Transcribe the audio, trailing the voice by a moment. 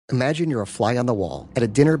Imagine you're a fly on the wall at a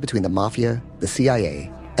dinner between the mafia, the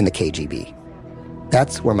CIA, and the KGB.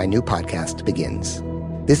 That's where my new podcast begins.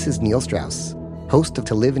 This is Neil Strauss, host of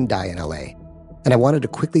To Live and Die in LA, and I wanted to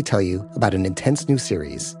quickly tell you about an intense new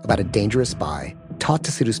series about a dangerous spy taught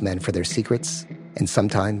to seduce men for their secrets and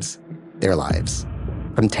sometimes their lives.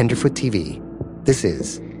 From Tenderfoot TV, this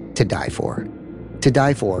is To Die For. To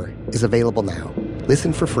Die For is available now.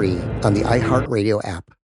 Listen for free on the iHeartRadio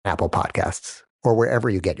app, Apple Podcasts, or wherever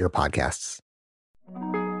you get your podcasts.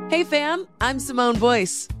 Hey fam, I'm Simone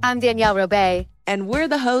Boyce. I'm Danielle Robay. And we're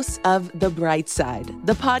the hosts of The Bright Side,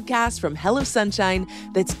 the podcast from Hello Sunshine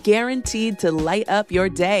that's guaranteed to light up your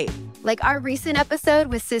day. Like our recent episode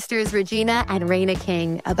with sisters Regina and Raina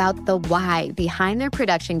King about the why behind their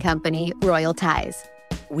production company, Royal Ties.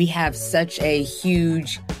 We have such a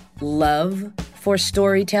huge love for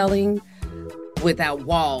storytelling without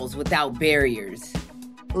walls, without barriers.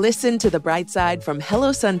 Listen to The Bright Side from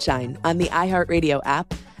Hello Sunshine on the iHeartRadio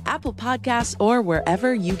app, Apple Podcasts, or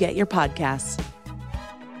wherever you get your podcasts.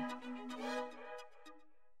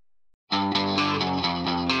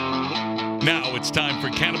 Now it's time for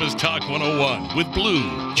Cannabis Talk 101 with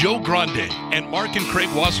Blue, Joe Grande, and Mark and Craig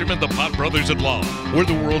Wasserman, the Pot Brothers-in-Law. We're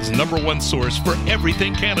the world's #1 source for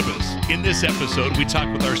everything cannabis. In this episode, we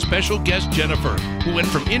talk with our special guest, Jennifer, who went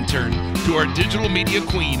from intern to our digital media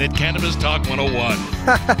queen at Cannabis Talk 101.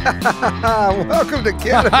 Welcome to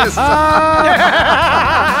Cannabis Talk.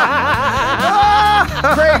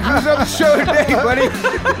 Craig, who's on the show today, buddy?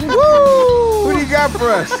 Woo! Who do you got for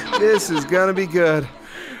us? This is going to be good.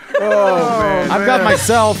 Oh, man. I've got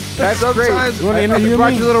myself. That's great. You want to interview me?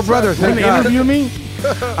 Brought your little brother. You want to interview me?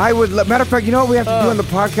 I would. Matter of fact, you know what we have to do on the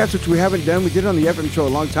podcast, which we haven't done? We did it on the FM show a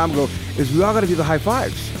long time ago, is we all got to do the high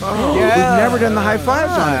fives. Oh. Yeah. We've never done the high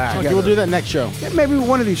fives on it. Okay, we'll do that next show. Yeah, maybe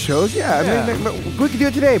one of these shows, yeah. I mean, we could do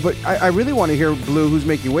it today, but I really want to hear, Blue, who's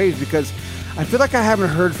making waves, because I feel like I haven't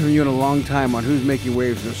heard from you in a long time on who's making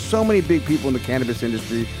waves. There's so many big people in the cannabis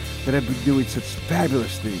industry that have been doing such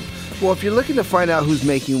fabulous things. Well, if you're looking to find out who's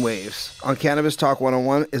making waves, on Cannabis Talk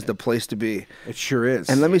 101 is the place to be. It sure is.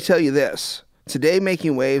 And let me tell you this. Today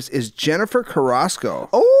making waves is Jennifer Carrasco.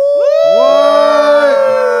 Oh!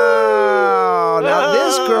 Now,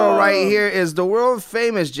 this girl right here is the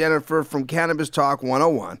world-famous Jennifer from Cannabis Talk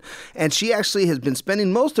 101. And she actually has been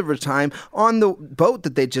spending most of her time on the boat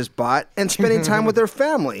that they just bought and spending time with her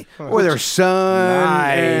family. With her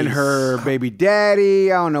son and Nice. her baby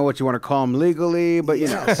daddy. I don't know what you want to call him legally, but you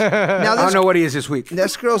know. Now, I don't know what he is this week.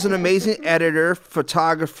 This girl's an amazing editor,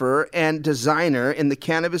 photographer, and designer in the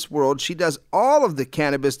cannabis world. She does all of the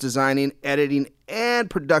cannabis designing, editing, and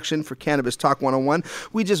production for Cannabis Talk 101.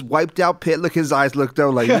 We just wiped out Pitt. Look, his eyes looked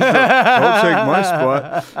out like, don't take my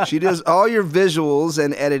spot. She does all your visuals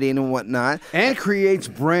and editing and whatnot. And creates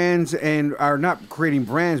brands and are not creating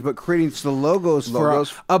brands, but creating the logos for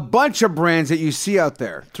a bunch of brands that you see out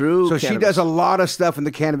there. So she does a lot of stuff in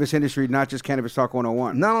the cannabis industry, not just Cannabis Talk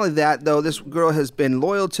 101. Not only that, though, this girl has been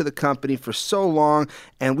loyal to the company for so long,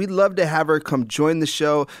 and we'd love to have her come join the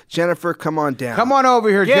show. Jennifer, come on down. Come on over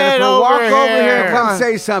here, Get Jennifer. over Walk here. over here and Come come on.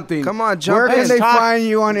 say something. Come on, jump Where in. can they Talk. find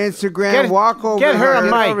you on Instagram? Walk over get her here.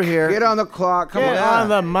 a mic. Over here. Get on the clock. Come Get on. on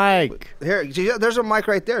the mic. Here, there's a mic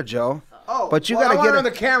right there, Joe. Oh, but you well, gotta I want get her on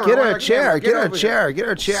the camera. Get I her want a chair. Get her a over chair. here. Get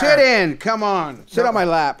her a chair. Sit in. Come on. Sit on my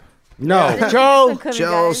lap. No. Joe.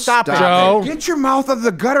 Joe, Stop it. it. Joe. Get your mouth out of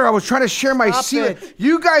the gutter. I was trying to share my Stop secret. it.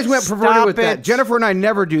 You guys went perverted Stop with that. it. Jennifer and I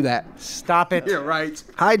never do that. Stop it. Yeah, right.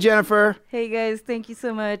 Hi, Jennifer. Hey guys, thank you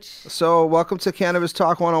so much. So, welcome to Cannabis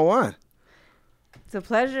Talk 101. It's a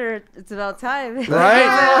pleasure. It's about time. Right?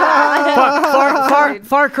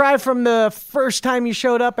 Far cry from the first time you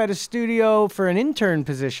showed up at a studio for an intern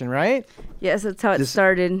position, right? Yes, that's how it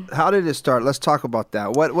started. How did it start? Let's talk about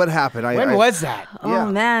that. What happened? When was that? Oh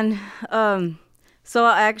man. So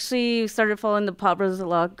I actually started following the Pot Brothers a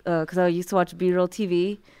lot because I used to watch B-roll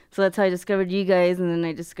TV. So that's how I discovered you guys, and then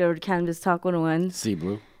I discovered Cannabis Talk 101. See,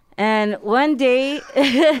 Blue. And one day,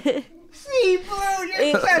 See, Blue,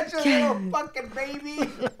 you're such a little fucking baby.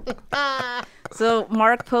 so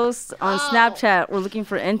Mark posts on Snapchat, we're looking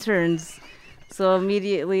for interns. So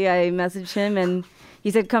immediately I messaged him, and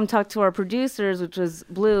he said, come talk to our producers, which was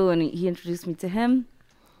Blue, and he introduced me to him.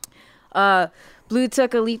 Blue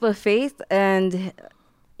took a leap of faith and,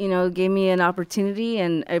 gave me an opportunity,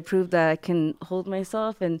 and I proved that I can hold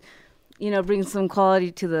myself and, bring some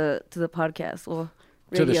quality to the podcast. Well,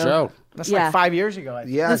 To the radio. show. That's like 5 years ago. I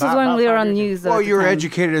think. Yeah. This is when we were on the years news. Well, at the you're time.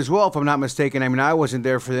 educated as well, if I'm not mistaken. I mean, I wasn't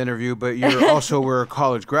there for the interview, but you also were a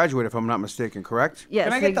college graduate, if I'm not mistaken, correct? Yes,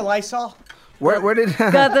 Can I get the Lysol? Where did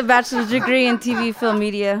got the bachelor's degree in TV, film,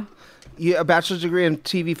 media. A bachelor's degree in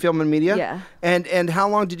TV, film, and media? Yeah. And how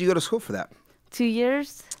long did you go to school for that? 2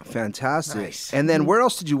 years. Fantastic. Nice. And then where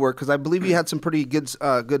else did you work? Because I believe you had some pretty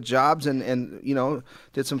good jobs and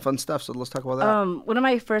did some fun stuff. So let's talk about that. One of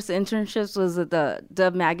my first internships was at the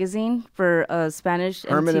Dub magazine for a Spanish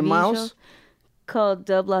Herman MTV and Miles? show called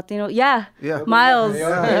Dub Latino. Yeah. Yeah. Miles.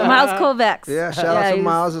 Miles Kovacs. Yeah, shout out to he's-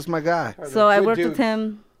 Miles. That's my guy. So I Good worked dude. with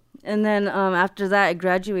him, and then after that I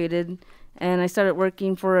graduated, and I started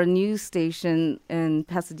working for a news station in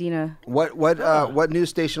Pasadena. What news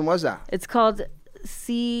station was that? It's called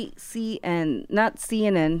CCN, not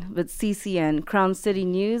CNN, but CCN, Crown City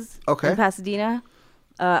News Okay. in Pasadena.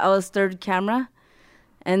 I was third camera,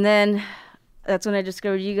 and then that's when I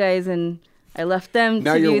discovered you guys, and I left them.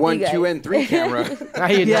 Now to you're do 1, you 2, guys. and 3 camera. Now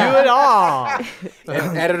you do it all.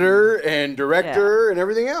 And editor and director and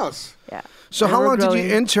everything else. Yeah. So And how we're long did growing.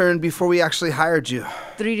 you intern before we actually hired you?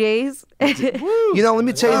 3 days. Let me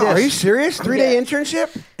tell you Wow, are you this. serious? 3-day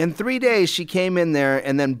internship? In 3 days, she came in there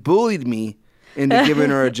and then bullied me into giving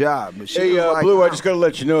her a job. She Hey, was like, Blue, I just got to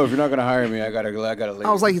let you know, if you're not going to hire me, I got to leave. I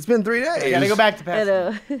was like, it's been 3 days. Gotta go back to I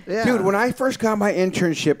Pasadena. know. Yeah. Dude, when I first got my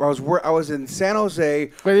internship, I was in San Jose.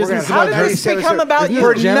 Wait, this is How about did this become about you,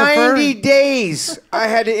 For Jennifer? 90 days, I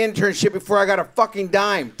had an internship before I got a fucking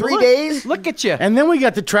dime. 3 days? Look at you. And then we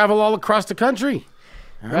got to travel all across the country.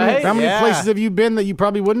 Right? How many Yeah. places have you been that you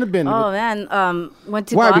probably wouldn't have been? Oh man, went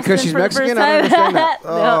to Why? Boston Because she's for the Mexican? first I time. don't understand that.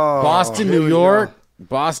 No. Boston, New York,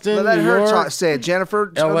 Boston, Let New her York, say it,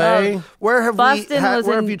 Jennifer. LA. Where have Boston was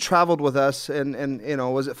where in- have you traveled with us? And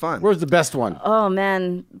was it fun? Where's the best one? Oh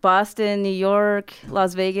man, Boston, New York,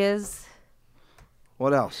 Las Vegas.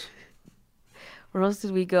 What else? Where else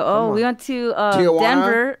did we go? Oh, we went to Tijuana?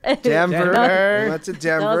 Denver. Denver. We went to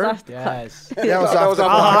Denver. That was Yes. That was That was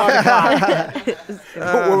off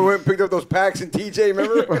When we went and picked up those packs in TJ,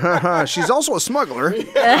 remember? She's also a smuggler.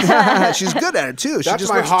 She's good at it too. She That's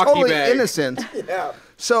just my looks hockey totally bag. innocent. Yeah.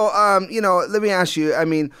 So, let me ask you. I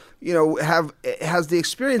mean, has the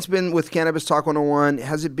experience been with Cannabis Talk 101?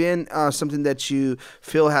 Has it been something that you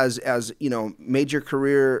feel has made your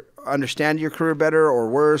career, understand your career better or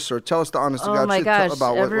worse? Or tell us the honest to Oh God my truth gosh!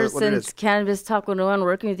 about Ever what it since is. Cannabis Talk 101,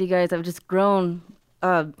 working with you guys, I've just grown.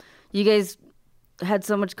 You guys had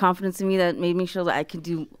so much confidence in me that made me feel that I could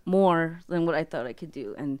do more than what I thought I could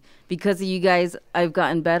do. And because of you guys, I've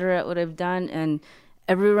gotten better at what I've done. And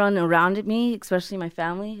everyone around me, especially my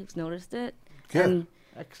family, has noticed it. Good. And,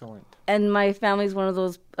 Excellent. and my family's one of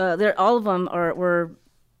those. All of them were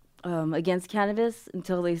against cannabis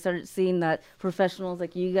until they started seeing that professionals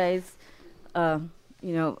like you guys,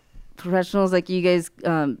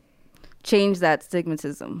 change that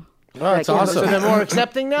stigmatism. Oh, that's Like, awesome. So they're more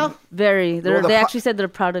accepting now? Very. Well, the They pot- actually said they're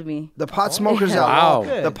proud of me. The pot smokers Wow. outlaw.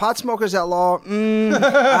 Good. The pot smokers outlaw. They're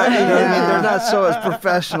not so as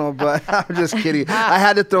professional, but I'm just kidding. I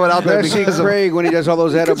had to throw it out there Especially because of Craig when he does all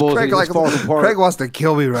those edibles Craig, and he just falls apart. Craig wants to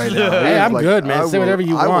kill me right now. Hey, He's I'm good, man. Say whatever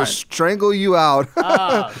you I will want. strangle you out.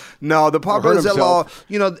 No, the Pot Or hurt Brothers at Law.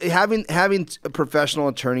 himself. Having professional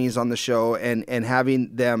attorneys on the show and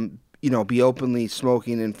having them be openly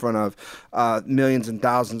smoking in front of millions and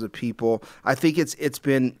thousands of people. I think it's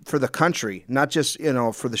been for the country, not just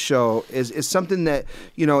for the show. Is something that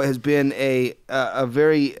has been a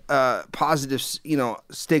very positive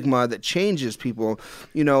stigma that changes people.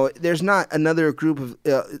 There's not another group of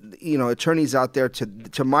attorneys out there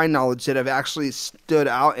to my knowledge that have actually stood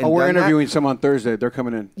out and We're done that. interviewing some on Thursday. They're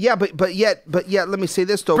coming in. Yeah, but yet, let me say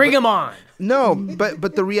this though. Bring them on. No,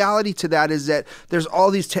 but the reality to that is that there's all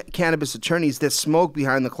these cannabis attorneys that smoke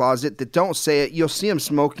behind the closet that don't say it. You'll see them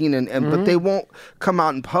smoking, but they won't come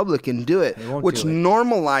out in public and do it, which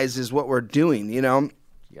normalizes what we're doing.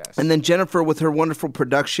 Yes. And then Jennifer, with her wonderful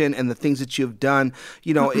production and the things that you've done,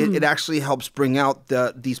 it actually helps bring out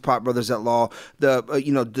these Pot Brothers at Law,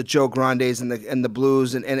 the Joe Grandes and the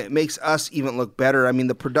Blues, and it makes us even look better. I mean,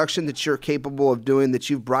 the production that you're capable of doing, that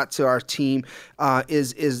you've brought to our team,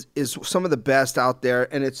 is some of the best out there,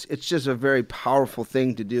 and it's just a very powerful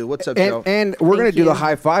thing to do. What's up, Joe? And we're going to Thank do the you.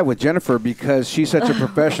 high five with Jennifer because she's such a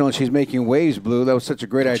professional and she's making waves, Blue. That was such a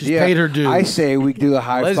great idea. paid her dues. I say we do the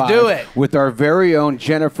high Let's five do it. with our very own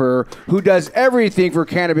Jennifer, who does everything for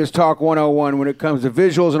Cannabis Talk 101 when it comes to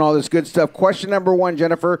visuals and all this good stuff. Question number one,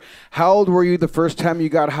 Jennifer, how old were you the first time you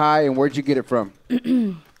got high and where'd you get it from?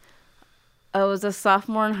 I was a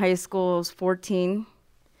sophomore in high school. I was 14,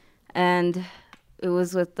 and it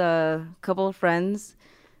was with a couple of friends.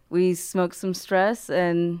 We smoked some stress,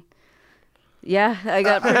 and yeah, I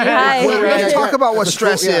got pretty high. Let's talk about what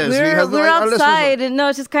stress is. We were because, like, our listeners- outside, and no,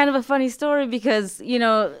 it's just kind of a funny story because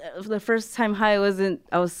the first time high I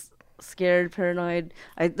was scared, paranoid.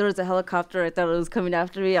 There was a helicopter. I thought it was coming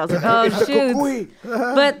after me. I was like, oh, shoot.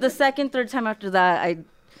 But the second, third time after that,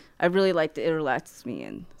 I really liked it. It relaxes me.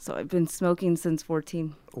 And so I've been smoking since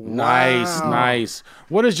 14. Nice.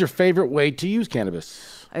 What is your favorite way to use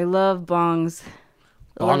cannabis? I love bongs.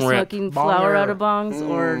 I love smoking flower out of bongs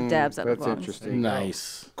or dabs out of bongs. That's interesting.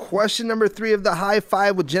 Nice. Question number 3 of the High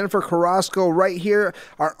Five with Jennifer Carrasco right here.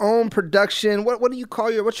 Our own production. What do you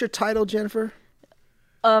call what's your title, Jennifer?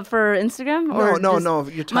 For Instagram? No.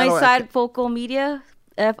 Your title. My side, Focal Media,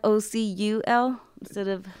 FOCUL, instead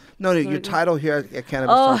of... No, your title here at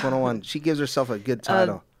Cannabis Talk 101. She gives herself a good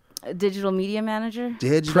title. Digital Media Manager.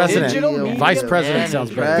 President. Vice President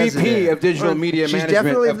sounds better. VP of Digital Media She's Management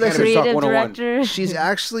definitely of the Cannabis Talk Creative 101. Director. She's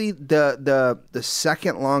actually the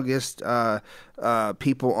second longest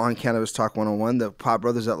people on Cannabis Talk 101. The Pot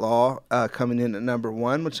Brothers at Law coming in at number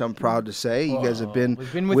 1, which I'm proud to say. You guys have been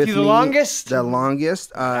with you the longest. The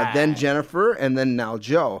longest. Then Jennifer, and then now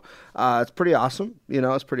Joe. It's pretty awesome.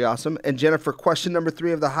 It's pretty awesome. And Jennifer, question number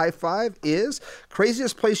 3 of the High Five is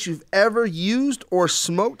craziest place you've ever used or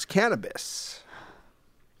smoked cannabis.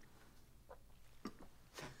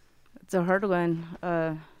 It's a hard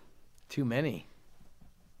one. Too many.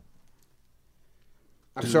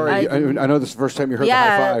 I'm sorry. I know this is the first time you heard the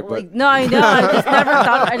High Five, but no, I know. I just never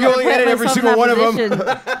thought. You only edit every single one of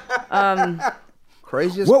them.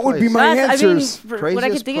 Craziest What would be place. my answers? What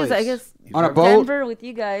I could think is, I guess, on a boat? Denver with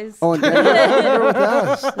you guys. Oh, in Denver? Denver with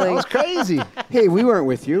us. That was crazy. Hey, we weren't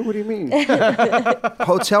with you. What do you mean?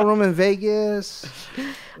 Hotel room in Vegas.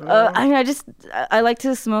 I like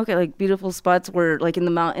to smoke at like beautiful spots where, like in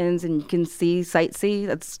the mountains, and you can sightsee.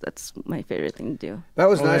 That's my favorite thing to do. That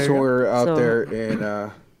was nice when we were out there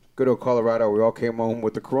in good old Colorado. We all came home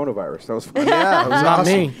with the coronavirus. That was fun. Yeah, it was Not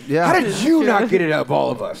awesome. me. Yeah. How did you not get it up,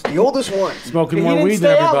 all of us? The oldest one. Smoking more weed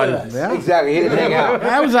than everybody. Yeah. Exactly. He didn't hang out.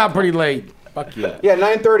 I was out pretty late. Fuck yeah. Yeah,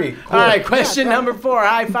 9:30. All right, question number 4.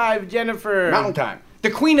 High five, Jennifer. Mountain time.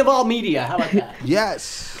 The queen of all media. How about that?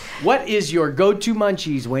 Yes. What is your go-to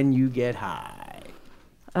munchies when you get high?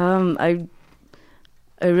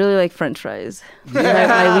 I really like French fries. My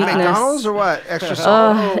weakness. McDonald's or what? Extra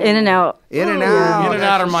salt? In-N-Out. In-N-Out.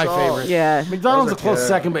 In-N-Out are my favorite. Yeah. McDonald's a close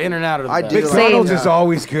second, but In-N-Out are the I best. do. McDonald's is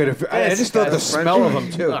always good. I just love the smell of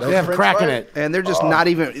them, too. They have crack in it. And they're just not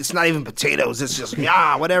even, it's not even potatoes. It's just,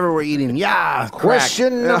 whatever we're eating.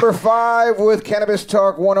 Question number 5 with Cannabis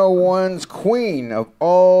Talk 101's queen of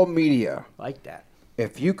all media. Like that.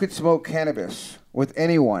 If you could smoke cannabis with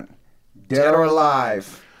anyone, dead or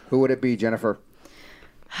alive, who would it be, Jennifer?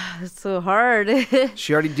 It's so hard.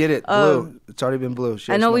 She already did it. Blue. It's already been blue.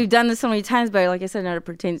 I know we've done this so many times, but like I said, it never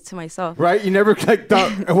pertains to myself. Right? You never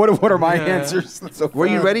thought, what are my answers? That's so Were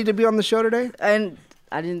you ready to be on the show today? And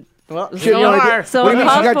I didn't. Well, What do you mean? She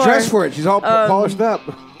got dressed for it. She's all polished up.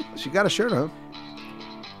 She got a shirt on.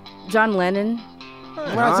 John Lennon.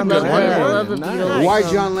 That's a good one. I love the Beatles. Why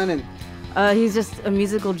John Lennon? He's just a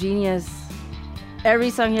musical genius. Every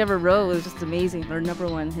song he ever wrote was just amazing. Or number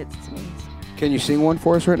 1 hits to me. Can you sing one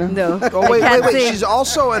for us right now? No. Oh, wait. She's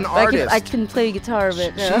also an artist. I can play guitar,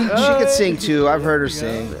 but no. She could sing too. I've heard her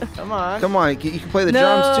sing. Come on. You can play the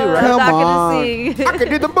drums too, right? I'm not Come gonna sing. I can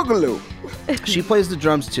do the boogaloo. She plays the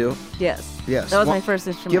drums too. Yes. Yes. That was my first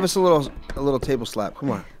instrument. Give us a little table slap.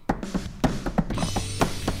 Come on.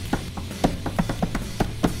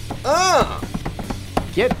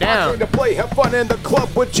 Get down. To play, have fun in the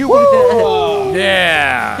club with you.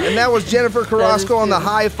 Yeah. And that was Jennifer Carrasco on the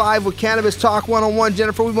High Five with Cannabis Talk 101.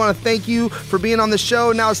 Jennifer, we want to thank you for being on the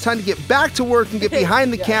show. Now it's time to get back to work and get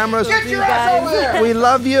behind the cameras. Get your ass over there. We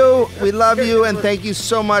love you. We love you. And thank you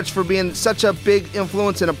so much for being such a big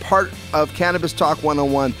influence and a part of Cannabis Talk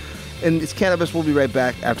 101. And it's Cannabis. We'll be right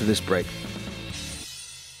back after this break.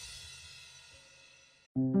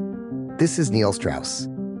 This is Neil Strauss,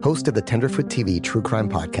 host of the Tenderfoot TV true crime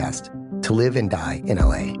podcast, To Live and Die in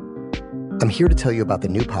LA. I'm here to tell you about the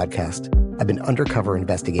new podcast I've been undercover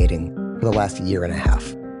investigating for the last year and a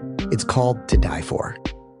half. It's called To Die For.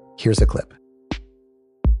 Here's a clip.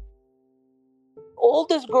 All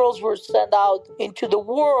these girls were sent out into the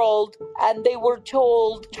world and they were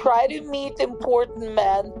told, try to meet important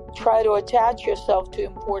men, try to attach yourself to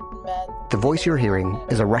important men. The voice you're hearing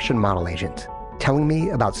is a Russian model agent telling me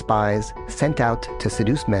about spies sent out to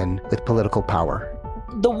seduce men with political power.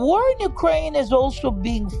 The war in Ukraine is also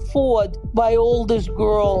being fought by all these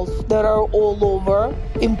girls that are all over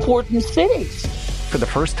important cities. For the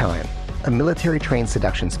first time, a military-trained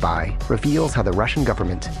seduction spy reveals how the Russian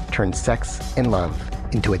government turned sex and love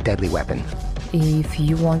into a deadly weapon. If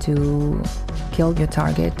you want to kill your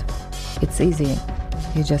target, it's easy.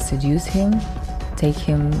 You just seduce him, take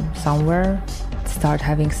him somewhere, start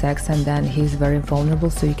having sex, and then he's very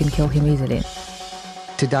vulnerable, so you can kill him easily.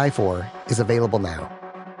 To Die For is available now.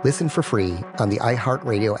 Listen for free on the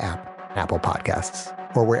iHeartRadio app, Apple Podcasts,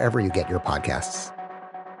 or wherever you get your podcasts.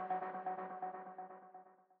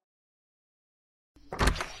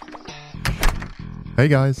 Hey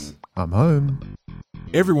guys, I'm home.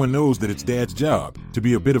 Everyone knows that it's Dad's job to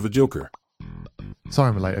be a bit of a joker. Sorry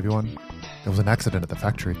I'm late, everyone. There was an accident at the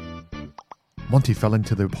factory. Monty fell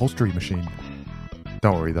into the upholstery machine.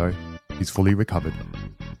 Don't worry though, he's fully recovered.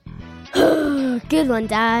 Good one,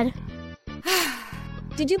 Dad.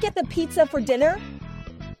 Did you get the pizza for dinner?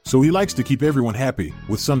 So he likes to keep everyone happy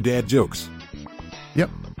with some dad jokes. Yep,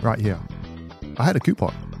 right here. I had a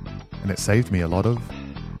coupon, and it saved me a lot of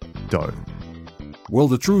dough. Well,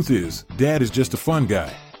 the truth is, Dad is just a fun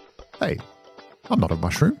guy. Hey, I'm not a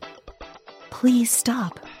mushroom. Please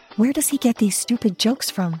stop. Where does he get these stupid jokes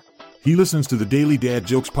from? He listens to the Daily Dad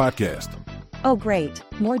Jokes podcast. Oh, great.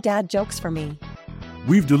 More dad jokes for me.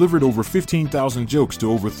 We've delivered over 15,000 jokes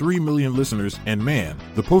to over 3 million listeners, and man,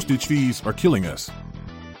 the postage fees are killing us.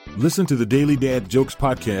 Listen to the Daily Dad Jokes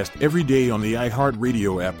podcast every day on the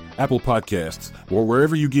iHeartRadio app, Apple Podcasts, or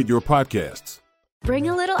wherever you get your podcasts. Bring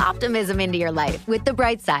a little optimism into your life with The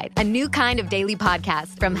Bright Side, a new kind of daily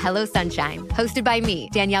podcast from Hello Sunshine, hosted by me,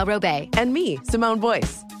 Danielle Robay. And me, Simone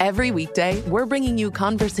Boyce. Every weekday, we're bringing you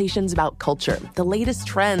conversations about culture, the latest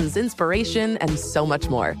trends, inspiration, and so much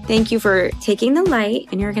more. Thank you for taking the light,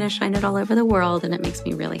 and you're going to shine it all over the world, and it makes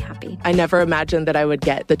me really happy. I never imagined that I would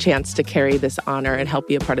get the chance to carry this honor and help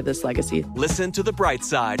be a part of this legacy. Listen to The Bright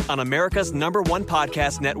Side on America's #1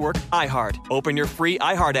 podcast network, iHeart. Open your free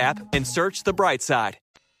iHeart app and search The Bright Side.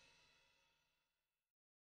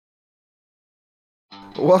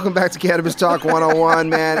 Welcome back to Cannabis Talk 101,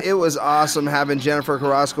 man. It was awesome having Jennifer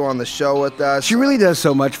Carrasco on the show with us. She really does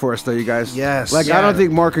so much for us, though, you guys. Yes. Like, Yeah. I don't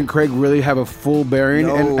think Mark and Craig really have a full bearing.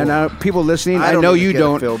 No. And people listening, I I don't know even you get a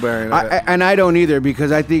don't. full bearing of it. And I don't either,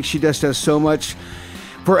 because I think she just does so much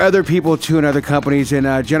for other people, too, and other companies.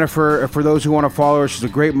 And Jennifer, for those who want to follow her, she's a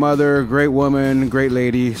great mother, great woman, great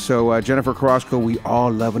lady. So, Jennifer Carrasco, we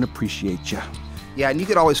all love and appreciate you. Yeah, and you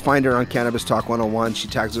can always find her on Cannabis Talk 101. She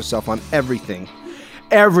tags herself on everything.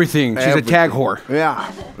 Everything. She's a tag whore.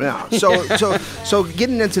 Yeah. So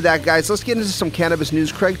getting into that, guys, let's get into some cannabis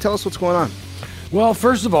news. Craig, tell us what's going on. Well,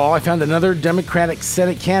 first of all, I found another Democratic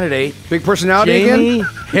Senate candidate. Big personality Jamie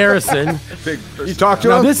again? Harrison. You talked to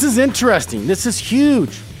Now, him? this is interesting. This is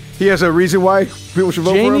huge. He has a reason why people should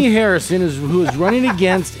vote for him? Jamie Harrison, who is running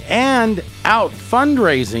against and out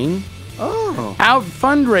fundraising. Out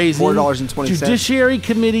fundraising $4.20. Judiciary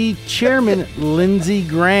Committee Chairman Lindsey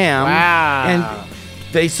Graham. Wow. And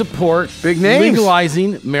they support Big names.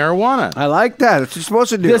 legalizing marijuana. I like that. That's what you're supposed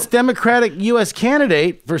to do. This Democratic U.S.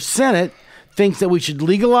 candidate for Senate thinks that we should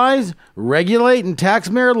legalize, regulate, and tax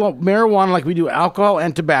marijuana like we do alcohol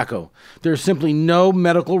and tobacco. There's simply no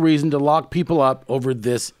medical reason to lock people up over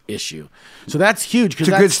this issue. So that's huge. It's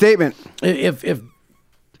a good statement. If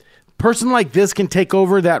person like this can take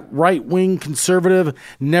over that right-wing conservative,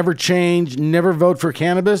 never change, never vote for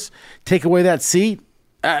cannabis, take away that seat,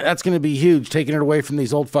 that's going to be huge, taking it away from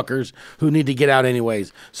these old fuckers who need to get out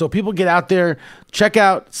anyways. So people get out there, check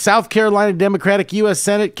out South Carolina Democratic U.S.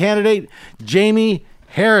 Senate candidate Jamie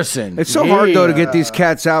Harrison. It's so hard, though, to get these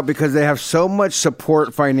cats out because they have so much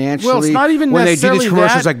support financially. Well, it's not even when they do necessarily these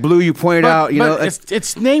commercials that, like Blue, you pointed out.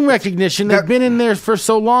 It's name recognition. They've been in there for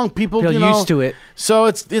so long. People Feel used to it. So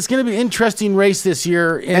it's going to be an interesting race this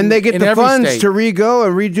year. And they get the every funds state. to re-go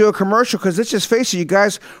and redo a commercial because let's just face it, you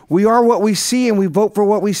guys, we are what we see and we vote for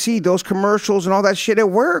what we see. Those commercials and all that shit,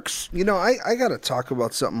 it works. You know, I got to talk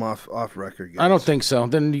about something off record, guys. I don't think so.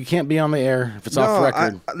 Then you can't be on the air if it's off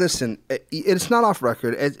record. Listen, it's not off record.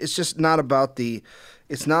 It's just not about the.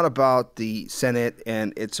 It's not about the Senate,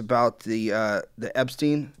 and it's about the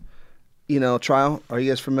Epstein, trial. Are you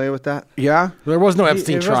guys familiar with that? Yeah, there was no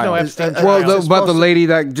Epstein trial. About the lady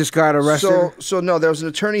that just got arrested. So no, there was an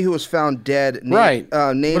attorney who was found dead. Right. Named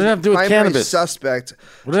What does it have to do with primary cannabis? suspect.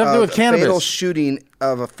 What does it have to do with cannabis? Fatal shooting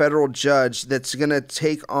of a federal judge that's going to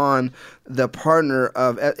take on the partner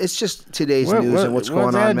of. It's just today's news and what's going on.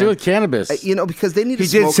 What does that have to do with cannabis? Because they need. He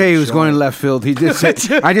did say he was going left field. He did say.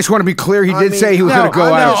 I just want to be clear. He did say he was going to go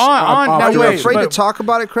out. Are you afraid to talk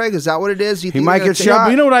about it, Craig? Is that what it is? You He think might they're gonna get take- shot.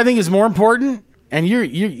 But you know what I think is more important? And you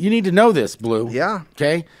need to know this, Blue. Yeah.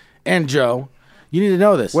 Okay? And Joe, you need to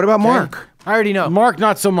know this. What about okay? Mark? I already know. Mark,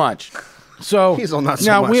 not so much. So He's all not so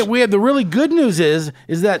now much. we have the really good news is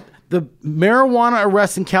that the marijuana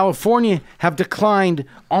arrests in California have declined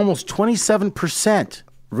almost 27%.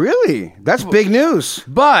 Really? That's big news.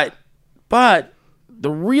 But the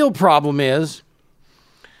real problem is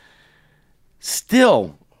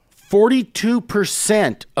still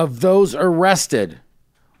 42% of those arrested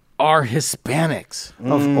are Hispanics.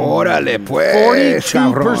 Órale, pues,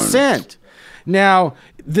 42%. Now,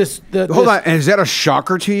 hold on, and is that a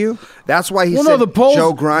shocker to you? That's why he said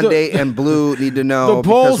Joe Grande and Blue need to know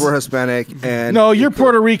because we're Hispanic. And no, you're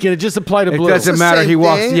Puerto Rican. It just applied to Blue. It doesn't matter. He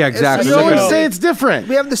walks. Yeah, exactly. You always say it's different.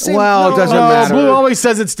 We have the same. Well, it doesn't matter. Blue always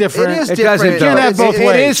says it's different. It is It different. doesn't. You can't have both ways.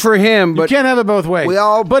 It is for him, but you can't have it both ways. We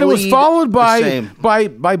all but it was bleed followed the by same.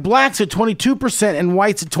 blacks at 22% and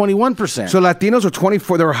whites at 21%. So Latinos are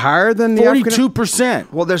 24. They're higher than the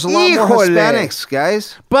 42%. Well, there's a lot more Hispanics,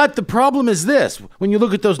 guys. But the problem is this: when you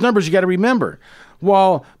look at those numbers, you got to remember,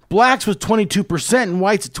 while blacks was 22% and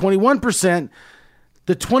whites at 21%,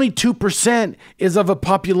 the 22% is of a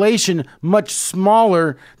population much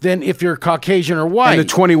smaller than if you're Caucasian or white. And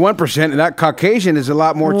the 21%, and that Caucasian is a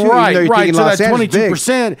lot more too. Right, even though right. you're So Los that Angeles big.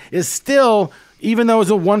 22% is still, even though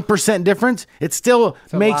it's a 1% difference, it still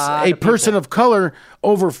makes a person of color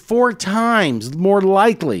over 4 times more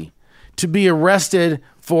likely to be arrested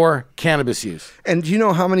for cannabis use. And do you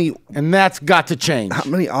know how many? And that's got to change. How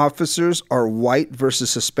many officers are white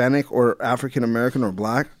versus Hispanic or African American or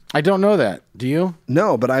black? I don't know that. Do you?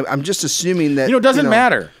 No, but I'm just assuming that. It doesn't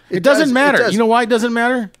matter. It doesn't matter. does. You know why it doesn't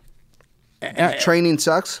matter? Training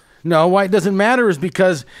sucks? No, why it doesn't matter is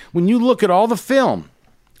because when you look at all the film,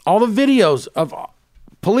 all the videos of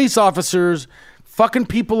police officers fucking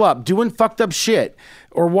people up, doing fucked up shit,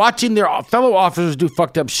 or watching their fellow officers do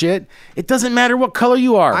fucked up shit, it doesn't matter what color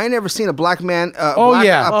you are. I ain't never seen a black man.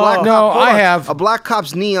 I have. A black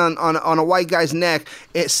cop's knee on a white guy's neck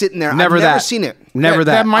sitting there. Never I've that. never seen it. Never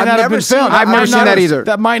that. That might not have been filmed. I've never seen that either.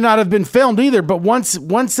 That might not have been filmed either. But once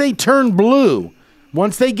they turn blue,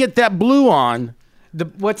 once they get that blue on,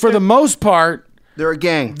 for the most part, they're a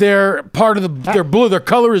gang. They're part of the. They're blue. Their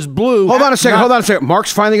color is blue. Hold on a second.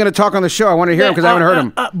 Mark's finally going to talk on the show. I want to hear him because I haven't heard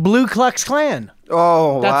him. Blue Klux Klan.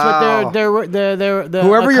 Oh, That's what they're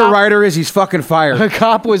Whoever your writer is, he's fucking fired. A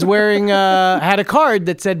cop was wearing had a card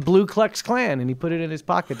that said Blue Klux Klan, and he put it in his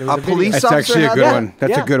pocket. There was a police video. That's actually a good one.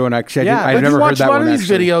 That's a good one. Actually, I've never heard that one. A lot of these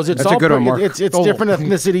videos. It's That's all a good one, Mark. It's different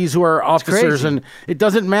ethnicities who are officers, and it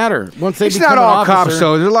doesn't matter once they It's become not an all officer. cops,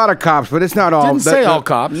 though. There's a lot of cops, but it's not all. Didn't say all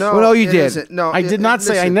cops. No, you did. I did not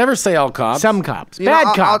say. I never say all cops. Some cops. You know,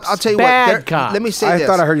 Bad cops. I'll tell you Bad what. cops. Let me say I this.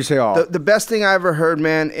 thought I heard you say all. The best thing I ever heard,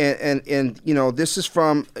 man, and you know, this is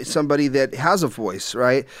from somebody that has a voice,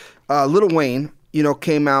 right? Lil Wayne, you know,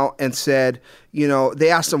 came out and said, you know, they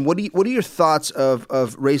asked him, what are your thoughts of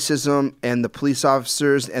racism and the police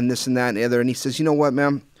officers and this and that and the other? And he says, you know what,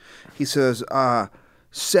 man? He says,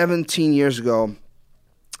 17 years ago,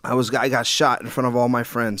 I got shot in front of all my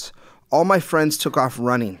friends. All my friends took off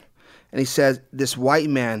running. And he says, this white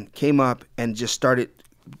man came up and just started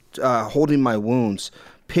holding my wounds,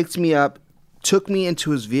 picked me up, took me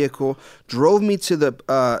into his vehicle, drove me to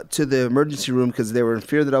the emergency room because they were in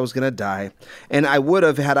fear that I was going to die. And I would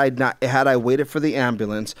have had I waited for the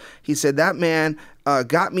ambulance. He said that man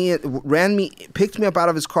got me, picked me up out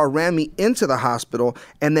of his car, ran me into the hospital,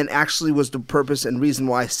 and then actually was the purpose and reason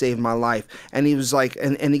why I saved my life. And he was like,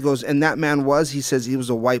 and he goes, and that man he says he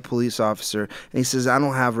was a white police officer. And he says, I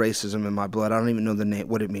don't have racism in my blood. I don't even know the name,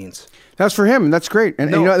 what it means. That's for him, and that's great.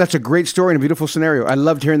 And you know, that's a great story and a beautiful scenario. I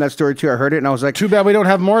loved hearing that story too. I heard it, and I was like, too bad we don't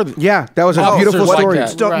have more. Yeah, that was a beautiful story.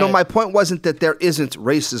 No, my point wasn't that there isn't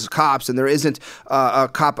racist cops and there isn't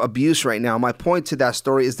cop abuse right now. My point to that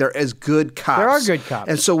story is there is good cops. There are good cops.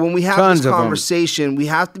 And so when we have Tons this of them. conversation, we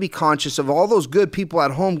have to be conscious of all those good people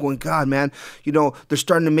at home going, God, man, you know, they're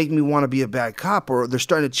starting to make me want to be a bad cop, or they're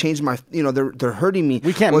starting to change my, you know, they're hurting me.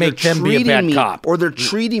 We can't or make they're them be a treating bad me, cop. Or they're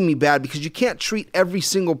treating me bad, because you can't treat every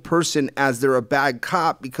single person as they're a bad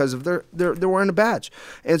cop because of they're wearing a badge.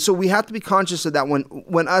 And so we have to be conscious of that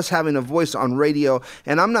when us having a voice on radio.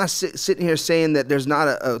 And I'm not sitting here saying that there's not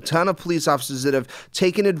a ton of police officers that have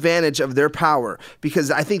taken advantage of their power,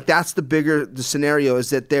 because I think that's the scenario is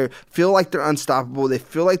that they feel like they're unstoppable. They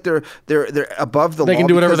feel like they're above the law. They can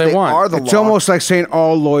do whatever they want. It's almost like saying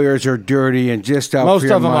all lawyers are dirty and just out Most for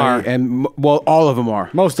your of them money. are. And well, all of them are.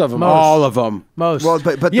 Most of them. All of them. Most. Well,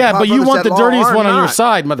 but Yeah, the but you brothers want that the law dirtiest are one on your not.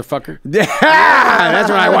 side, motherfucker. That's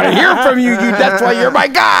what I want to hear from you. That's why you're my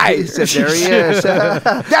guy. He said, there he is.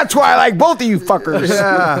 That's why I like both of you fuckers.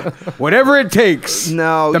 Yeah. Whatever it takes.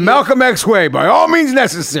 No, The Malcolm X way, by all means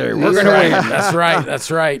necessary. We're going to win. That's right. That's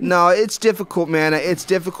right. No, it's difficult, man. It's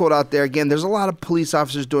difficult out there. Again, there's a lot of police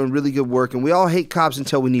officers doing really good work, and we all hate cops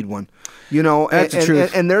until we need one. You know, That's the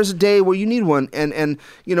truth. And there's a day where you need one. And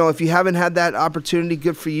you know, if you haven't had that opportunity,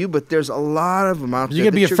 good for you. But there's a lot of them out there. You're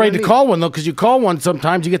going to be afraid to call one, though, because you call one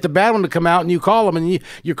sometimes, you get the bad one to come out, and you call them, and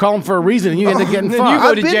you call them for a reason, and you end up getting fucked.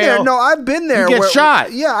 I've been there. No, I've been there. You get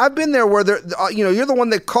shot. Yeah, I've been there where you're the one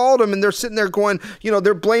that called them, and they're sitting there going,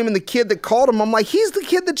 they're blaming the kid that called them. I'm like, he's the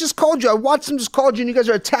kid that just called you. I watched him just called you, and you guys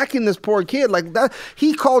are attacking this poor kid like that.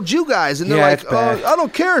 He called you guys, and they're like, oh, I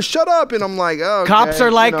don't care. Shut up. And I'm like, oh, cops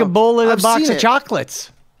are like a bowl in a box of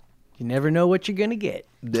chocolates. You never know what you're gonna get.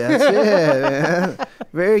 That's it, man.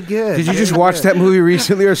 Very good. Did you just watch that movie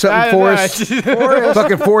recently or something, Forrest?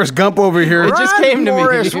 Fucking Forrest Gump over here. It just came to me.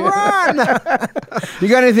 Run! You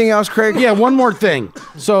got anything else, Craig? Yeah, one more thing.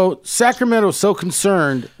 So Sacramento's so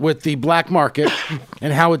concerned with the black market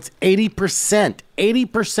and how it's 80%.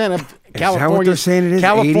 80% of California's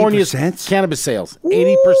cannabis sales.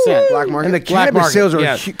 80%. Black market. And the cannabis sales are.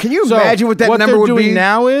 Yes. Can you imagine what that number would be? What they're doing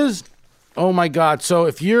now is, oh my God. So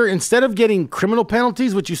if you're, instead of getting criminal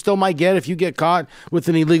penalties, which you still might get if you get caught with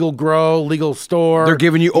an illegal grow, legal store. They're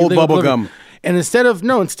giving you old bubble gum. And instead of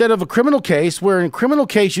a criminal case, where in a criminal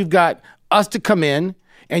case you've got us to come in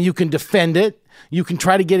and you can defend it. You can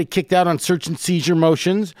try to get it kicked out on search and seizure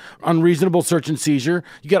motions, unreasonable search and seizure.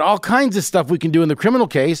 You got all kinds of stuff we can do in the criminal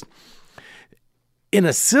case. In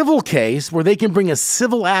a civil case where they can bring a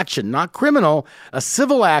civil action, not criminal, a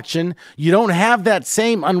civil action, you don't have that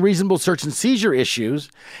same unreasonable search and seizure issues,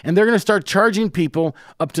 and they're going to start charging people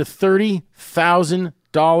up to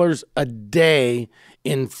 $30,000 a day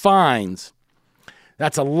in fines.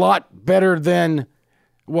 That's a lot better than,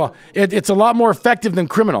 it's a lot more effective than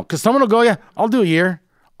criminal, because someone will go, yeah, I'll do a year.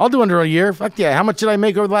 I'll do under a year. Fuck yeah. How much did I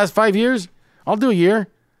make over the last 5 years? I'll do a year.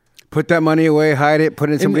 Put that money away, hide it, put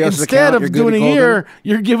it in somebody else's account. Instead of doing a year,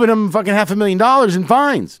 you're giving them fucking $500,000 in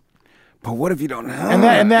fines. But what if you don't have?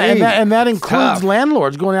 And that includes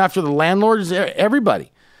landlords, going after the landlords,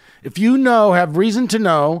 everybody. If you have reason to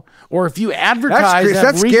know, or if you advertise,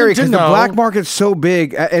 that's scary because the black market's so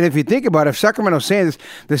big. And if you think about it, if Sacramento's saying this,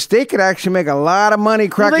 the state could actually make a lot of money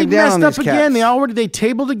cracking down on these cats. They messed up again. They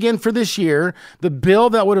tabled again for this year the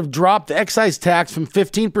bill that would have dropped the excise tax from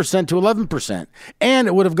 15% to 11%, and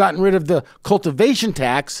it would have gotten rid of the cultivation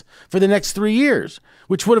tax for the next 3 years,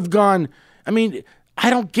 which would have gone. I mean,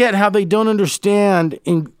 I don't get how they don't understand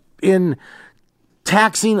in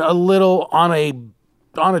taxing a little on $1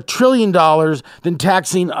 trillion than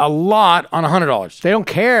taxing a lot on $100. They don't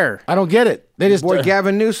care. I don't get it. They just boy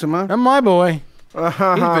Gavin Newsom, huh? That's my boy. He's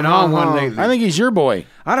been on one lately. I think he's your boy.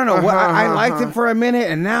 I don't know. I liked him for a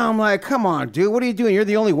minute, and now I'm like, come on, dude. What are you doing? You're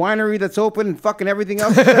the only winery that's open and fucking everything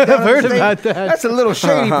else. I've heard about that. That's a little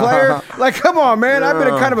shady, player. Like, come on, man. I've been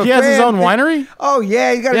kind of a fan. He has his own winery? Oh,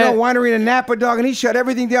 yeah. He's got his own winery in Napa, dog, and he shut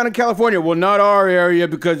everything down in California. Well, not our area,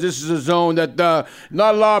 because this is a zone that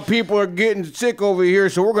not a lot of people are getting sick over here,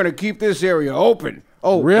 so we're going to keep this area open.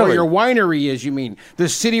 Oh, really? Where your winery is, you mean? The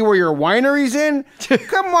city where your winery's in?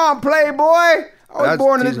 Come on, playboy. I was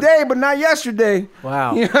born in the day, but not yesterday.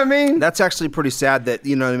 Wow. You know what I mean? That's actually pretty sad that,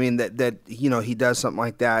 you know what I mean, that he does something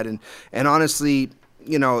like that. And honestly,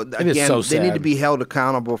 again, they need to be held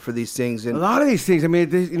accountable for these things. And a lot of these things, I mean,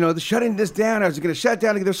 the shutting this down, I was going to shut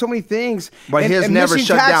down. There's so many things. But his never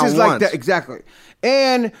shut down once. Like that. Exactly.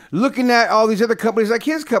 And looking at all these other companies like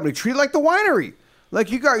his company, treat it like the winery.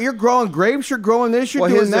 Like you're growing grapes, you're growing this, you're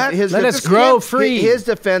doing that. Let us grow free. His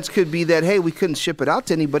defense could be that, hey, we couldn't ship it out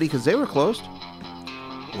to anybody because they were closed.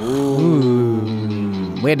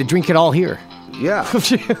 Ooh. We had to drink it all here. Yeah.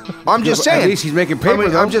 I'm just saying. At least he's making paper.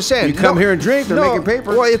 I'm just saying. You come here and drink, they're making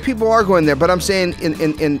paper. Well, if people are going there, but I'm saying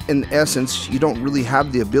in essence, you don't really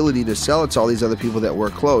have the ability to sell it to all these other people that were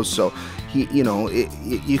closed. So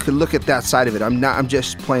you could look at that side of it. I'm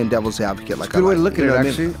just playing devil's advocate. Like, it's a good way to look at it,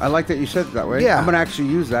 actually. I like that you said it that way. Yeah. I'm going to actually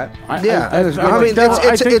use that. I think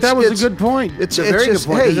that was a good point. It's a very good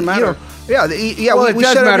point. It doesn't matter. Well, it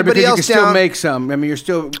does matter because you can still make some. I mean, you're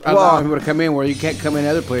still allowing people to come in where you can't come in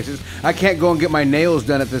other places. I can't go and get my nails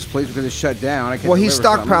done at this place because it's shut down. Well, he's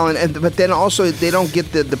stockpiling, but then also they don't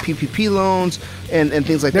get the PPP loans and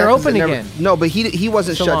things like that. They're open again. No, but he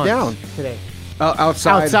wasn't shut down today.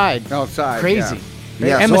 Outside. Crazy.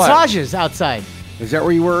 Yeah. And massages outside. Is that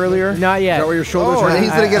where you were earlier? Not yet. Is that where your shoulders were? at?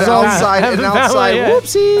 He's going to get an outside.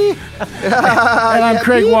 Whoopsie. And I'm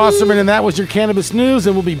Craig Wasserman, and that was your cannabis news,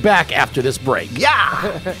 and we'll be back after this break.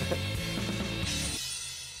 Yeah.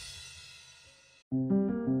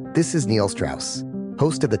 This is Neil Strauss,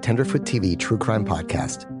 host of the Tenderfoot TV True Crime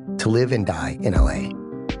Podcast, To Live and Die in LA.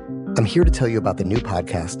 I'm here to tell you about the new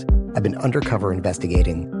podcast I've been undercover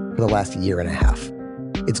investigating for the last year and a half.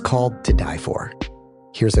 It's called To Die For.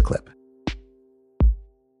 Here's a clip.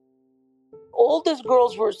 all these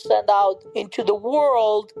girls were sent out into the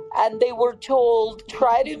world and they were told,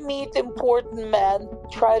 try to meet important men,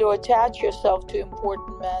 try to attach yourself to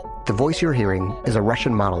important men. The voice you're hearing is a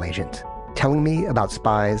Russian model agent telling me about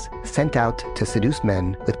spies sent out to seduce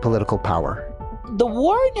men with political power. The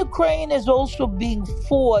war in Ukraine is also being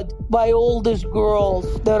fought by all these girls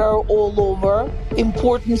that are all over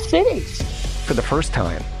important cities. For the first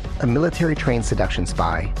time, a military-trained seduction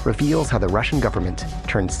spy reveals how the Russian government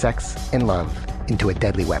turned sex and love into a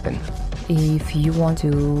deadly weapon. If you want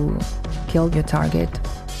to kill your target,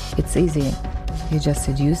 it's easy. You just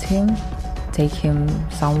seduce him, take him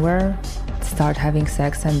somewhere, start having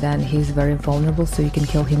sex, and then he's very vulnerable, so you can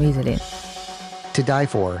kill him easily. To Die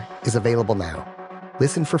For is available now.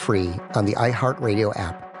 Listen for free on the iHeartRadio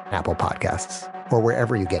app, Apple Podcasts, or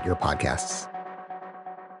wherever you get your podcasts.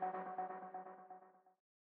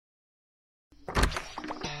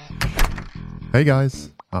 Hey guys,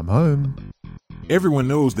 I'm home. Everyone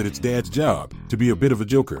knows that it's Dad's job to be a bit of a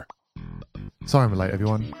joker. Sorry I'm late,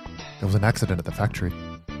 everyone. There was an accident at the factory.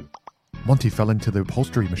 Monty fell into the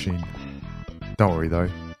upholstery machine. Don't worry though,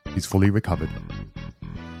 he's fully recovered.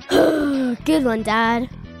 Good one, Dad.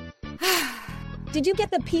 Did you get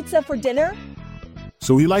the pizza for dinner?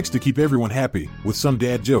 So he likes to keep everyone happy with some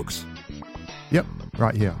dad jokes. Yep,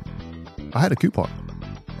 right here. I had a coupon,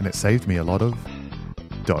 and it saved me a lot of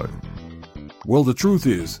dough. Well, the truth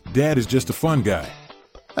is, Dad is just a fun guy.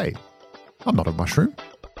 Hey, I'm not a mushroom.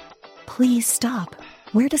 Please stop.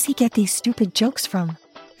 Where does he get these stupid jokes from?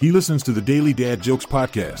 He listens to the Daily Dad Jokes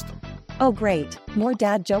podcast. Oh, great. More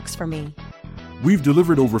dad jokes for me. We've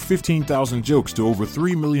delivered over 15,000 jokes to over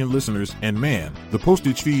 3 million listeners, and man, the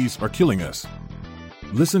postage fees are killing us.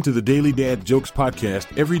 Listen to the Daily Dad Jokes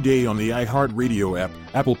podcast every day on the iHeartRadio app,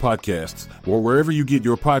 Apple Podcasts, or wherever you get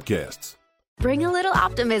your podcasts. Bring a little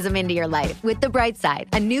optimism into your life with The Bright Side,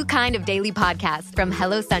 a new kind of daily podcast from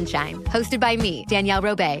Hello Sunshine, hosted by me, Danielle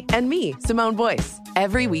Robay. And me, Simone Boyce.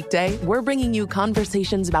 Every weekday, we're bringing you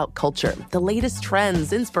conversations about culture, the latest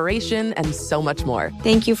trends, inspiration, and so much more.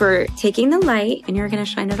 Thank you for taking the light, and you're going to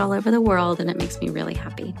shine it all over the world, and it makes me really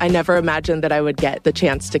happy. I never imagined that I would get the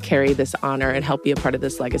chance to carry this honor and help be a part of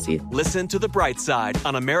this legacy. Listen to The Bright Side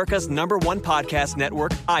on America's #1 podcast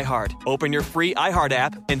network, iHeart. Open your free iHeart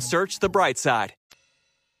app and search The Bright Side.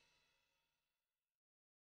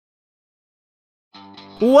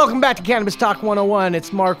 Welcome back to Cannabis Talk 101.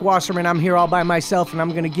 It's Mark Wasserman. I'm here all by myself, and I'm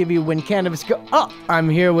going to give you When Cannabis Go Up. I'm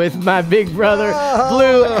here with my big brother,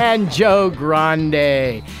 Blue, and Joe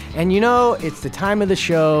Grande. And you know, it's the time of the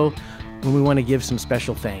show when we want to give some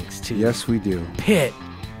special thanks to... Yes, we do. Pitt,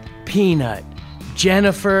 Peanut,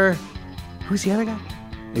 Jennifer... Who's the other guy?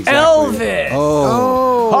 Exactly. Elvis!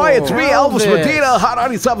 Oh. Hi, it's me, Elvis Medina, Hot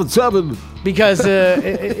 97.7. Because,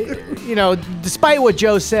 you know, despite what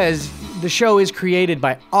Joe says, the show is created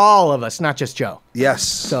by all of us, not just Joe. Yes.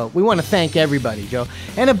 So we want to thank everybody, Joe.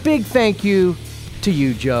 And a big thank you to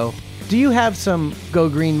you, Joe. Do you have some Go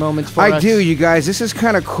Green moments for us? I do, you guys. This is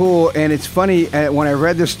kind of cool, and it's funny. When I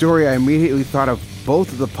read the story, I immediately thought of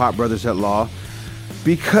both of the Pot Brothers at Law,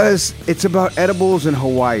 because it's about edibles in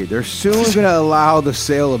Hawaii. They're soon going to allow the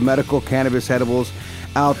sale of medical cannabis edibles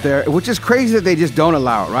out there, which is crazy that they just don't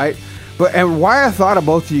allow it, right? And why I thought of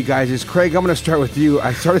both of you guys is, Craig, I'm going to start with you.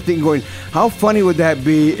 I started thinking, going, how funny would that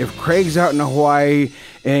be if Craig's out in Hawaii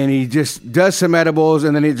and he just does some edibles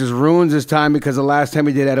and then he just ruins his time because the last time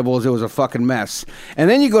he did edibles, it was a fucking mess.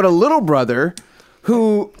 And then you go to Little Brother,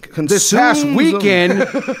 who this past weekend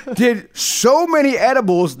did so many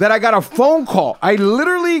edibles that I got a phone call. I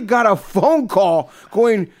literally got a phone call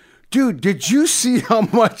going, dude, did you see how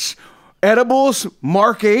much edibles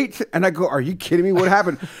Mark ate? And I go, are you kidding me? What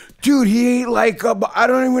happened? Dude, he ate like, I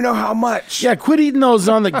don't even know how much. Yeah, quit eating those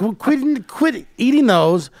on the quit eating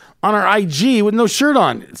those on our IG with no shirt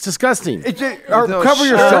on. It's disgusting. Cover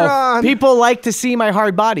yourself. People like to see my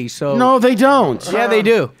hard body, so no, they don't. Yeah, they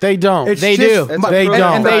do. They don't. They do. They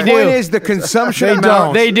don't. And the point is the consumption They amount.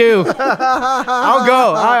 don't. They do. I'll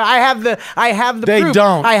go. I have the They proof.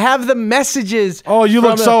 don't. I have the messages. Oh, you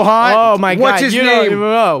look so hot. Oh my God. What's his You name? don't even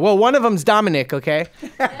know. Well, one of them's Dominic. Okay.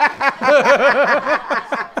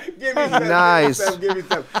 Give me some, Nice. Give me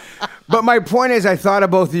some. But my point is, I thought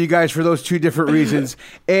of both of you guys for those two different reasons.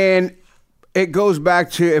 And it goes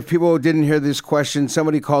back to, if people didn't hear this question,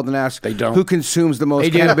 somebody called and asked, They don't. who consumes the most They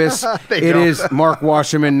do. cannabis? They It don't. is Mark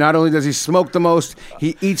Wasserman. Not only does he smoke the most,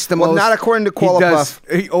 he eats the Well, most. not according to He Koala does-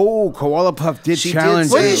 Puff. Koala Puff did She did challenge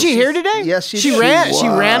say- him. Wasn't she here today? Yes, she ran. She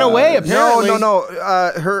ran away. Apparently. No.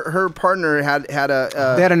 Her partner had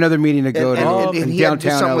a. They had another meeting to go to and in he had to do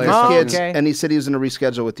downtown something with LA. his kids, okay. and he said he was going to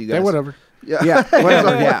reschedule with you guys. Yeah, whatever. Yeah,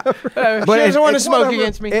 whatever. Yeah, She doesn't want to smoke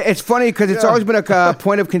against me. It's funny because it's always been a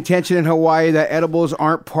point of contention in Hawaii that edibles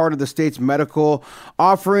aren't part of the state's medical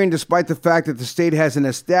offering, despite the fact that the state has an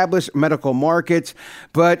established medical market.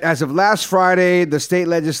 But as of last Friday, the state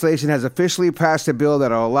legislation has officially passed a bill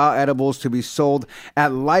that will allow edibles to be sold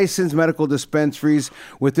at licensed medical dispensaries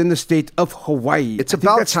within the state of Hawaii. It's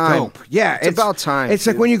about time. Dope. Yeah, it's about time. It's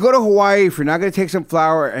like when you go to Hawaii, if you're not going to take some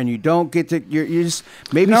flower and you don't get to, you just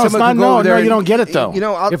maybe No, it's someone not. can go over there. No, you and- don't get it though.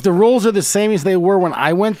 If the rules are the same as they were when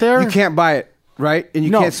I went there, You can't buy it, right? And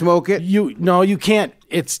you can't smoke it. You can't.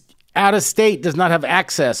 It's out of state does not have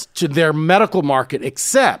access to their medical market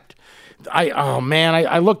except.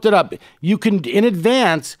 I looked it up. You can in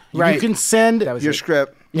advance. Right. You can send Your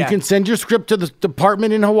script. You can send your script to the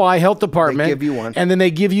department in Hawaii, health department. They give you one. And then they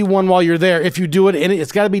give you one while you're there. If you do it,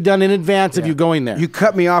 it's got to be done in advance if you're going there. You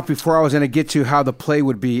cut me off before I was going to get to how the play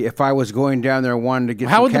would be if I was going down there and wanted to get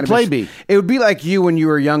How some would the cannabis. play be? It would be like you when you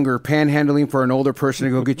were younger, panhandling for an older person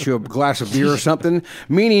to go get you a glass of beer or something.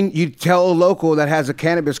 Meaning you tell a local that has a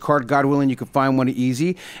cannabis card, God willing, you can find one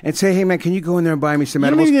easy, and say, hey, man, can you go in there and buy me some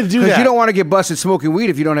You don't edibles? need to do Because that. you don't want to get busted smoking weed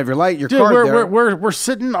if you don't have your your Dude, card there. we're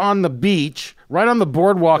sitting on the beach, right on the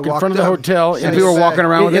boardwalk in front of the up. hotel. And people were walking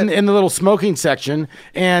around with in the little smoking section,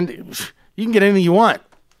 and you can get anything you want.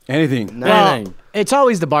 Anything. Well, it's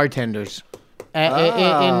always the bartenders.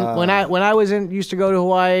 When I used to go to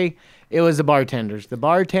Hawaii, it was the bartenders. The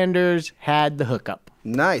bartenders had the hookup.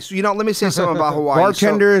 Nice. Let me say something about Hawaii.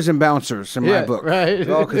 Bartenders and bouncers in my book. Right.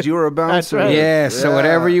 Oh, because you were a bouncer. That's right. Yeah, so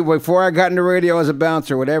whatever before I got into radio as a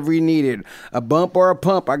bouncer, whatever you needed, a bump or a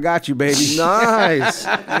pump, I got you, baby. Nice.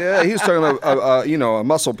 Yeah, he was talking about a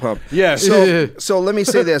muscle pump. Yes. So let me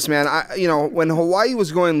say this, man. When Hawaii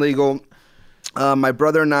was going legal, my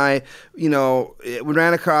brother and I, we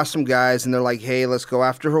ran across some guys, and they're like, "Hey, let's go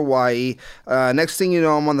after Hawaii." Next thing you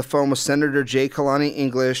know, I'm on the phone with Senator Jay Kalani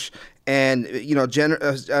English, and we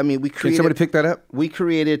created. Can somebody pick that up? We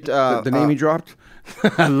created The name he dropped.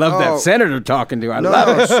 I love that senator talking to. I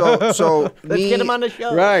love it. So Let's get him on the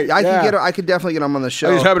show. Right. I could definitely get him on the show.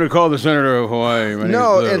 I just happened to call the senator of Hawaii. My name is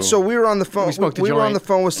Blue. And so we were on the phone. We smoked a We were on joint. the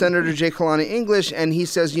phone with Senator Jay Kalani English, and he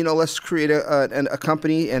says, let's create a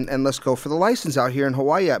company and let's go for the license out here in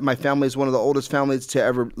Hawaii. My family is one of the oldest families to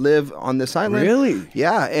ever live on this island. Really?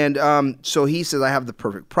 Yeah. And so he says, I have the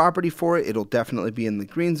perfect property for it. It'll definitely be in the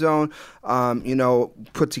green zone. Let's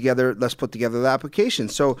put together the application.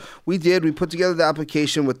 So we did. We put together the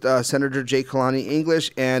application with Senator Jay Kalani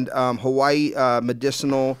English, and Hawaii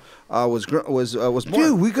Medicinal was born.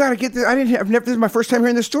 Dude, we gotta get this. This is my first time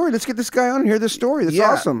hearing this story. Let's get this guy on and hear this story. That's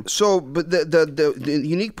awesome. So, but the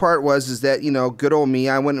unique part was that good old me.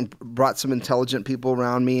 I went and brought some intelligent people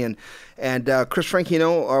around me, and Chris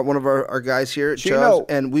Franchino, one of our guys here, Chubbs,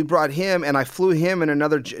 and we brought him, and I flew him and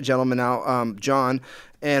another gentleman out, John.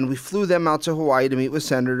 And we flew them out to Hawaii to meet with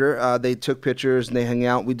Senator. They took pictures and they hung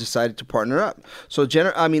out. We decided to partner up. So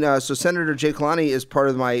Senator Jay Kalani is part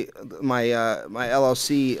of my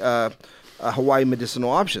LLC, Hawaii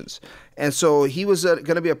Medicinal Options. And so he was going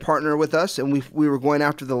to be a partner with us, and we were going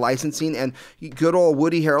after the licensing. And good old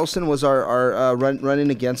Woody Harrelson was our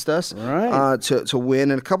running against us to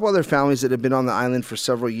win, and a couple other families that have been on the island for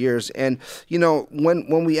several years. And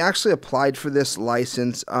when we actually applied for this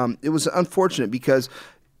license, it was unfortunate because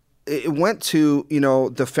it went to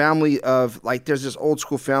the family of there's this old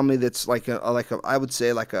school family that's I would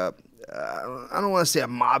say I don't want to say a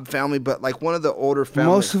mob family, but one of the older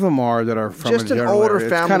families. Most of them are that are from just a an general older area.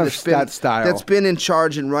 family It's kind that's of been, that style. that's been in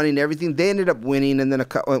charge and running everything. They ended up winning, and then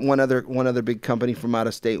one other big company from out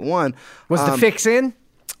of state won. Was the fix in?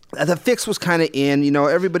 The fix was kind of in,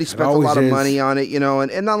 everybody spent a lot of money on it,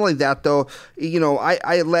 and not only that though,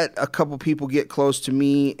 I let a couple people get close to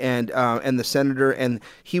me and the senator, and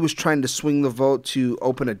he was trying to swing the vote to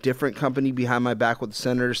open a different company behind my back with the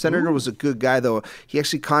senator. Senator was a good guy though. He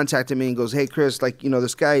actually contacted me and goes, "Hey Chris,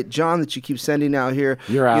 this guy John that you keep sending out here,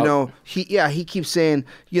 you're out." He keeps saying,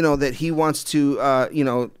 that he wants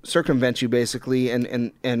to, circumvent you basically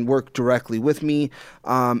and work directly with me,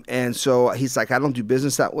 and so he's like, I don't do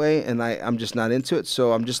business that way. And I'm just not into it,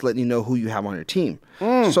 so I'm just letting you know who you have on your team.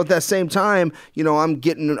 So at that same time,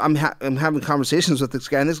 I'm having conversations with this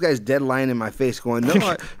guy, and this guy's dead lying in my face, going,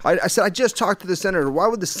 "No, I said I just talked to the senator. Why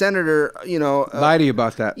would the senator, lie to you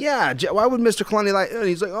about that? Yeah, why would Mr. Kalani lie?" And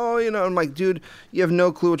he's like, "Oh, I'm like, dude, you have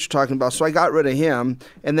no clue what you're talking about." So I got rid of him,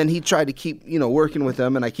 and then he tried to keep, working with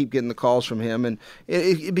him, and I keep getting the calls from him, and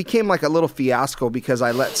it became like a little fiasco because I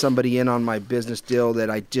let somebody in on my business deal that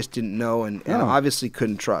I just didn't know, and obviously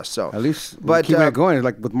couldn't trust. trust. So at least, but keeping it going,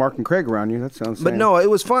 like with Mark and Craig around you, that sounds. But no, it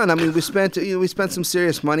was fun. I mean, we spent some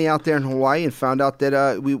serious money out there in Hawaii and found out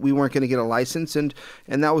that we weren't going to get a license, and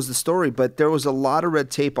that was the story. But there was a lot of red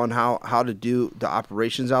tape on how to do the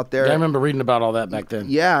operations out there. Yeah, I remember reading about all that back then.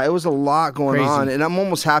 Yeah, it was a lot going Crazy. on, and I'm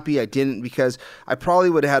almost happy I didn't, because I probably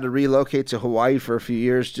would have had to relocate to Hawaii for a few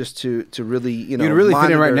years just to really, You'd really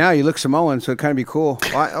fit in right now. You look Samoan, so it'd kind of be cool.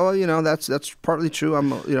 Well, that's partly true.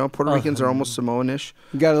 Puerto Ricans are almost Samoan-ish.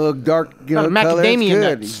 You got a little dark, color. macadamia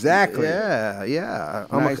Good. nuts. Exactly. Yeah.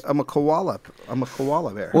 Nice. I'm a koala. I'm a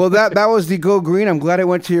koala bear. Well, that was the Go Green. I'm glad I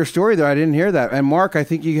went to your story, though. I didn't hear that. And Mark, I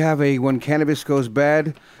think you have a When Cannabis Goes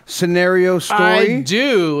Bad scenario story. I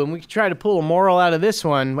do, and we can try to pull a moral out of this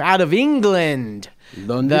one. Out of England.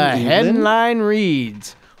 London, The England? headline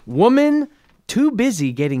reads, "Woman too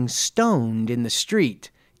busy getting stoned in the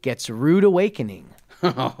street gets rude awakening."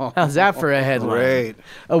 How's that for a headline? Great.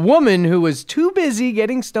 A woman who was too busy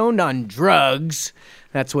getting stoned on drugs,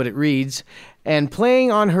 that's what it reads, and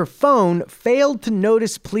playing on her phone failed to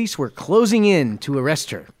notice police were closing in to arrest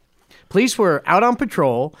her. Police were out on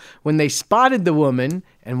patrol when they spotted the woman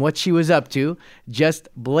and what she was up to, just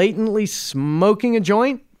blatantly smoking a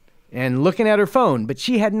joint and looking at her phone. But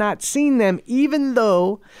she had not seen them, even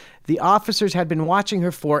though the officers had been watching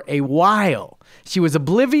her for a while. She was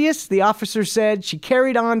oblivious, the officer said. She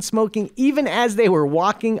carried on smoking even as they were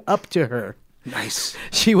walking up to her. Nice.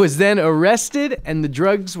 She was then arrested and the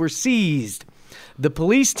drugs were seized. The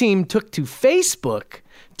police team took to Facebook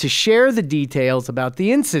to share the details about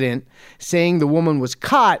the incident, saying the woman was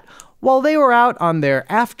caught while they were out on their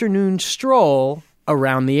afternoon stroll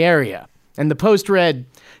around the area. And the post read,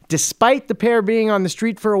 "Despite the pair being on the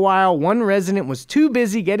street for a while, one resident was too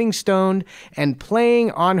busy getting stoned and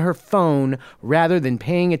playing on her phone rather than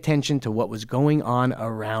paying attention to what was going on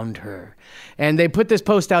around her." And they put this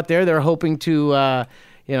post out there. They're hoping to,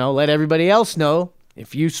 let everybody else know,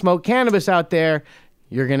 if you smoke cannabis out there,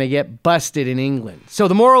 you're going to get busted in England. So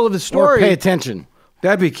the moral of the story... Or pay attention.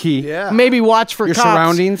 That'd be key. Yeah. Maybe watch for your cops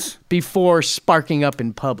surroundings before sparking up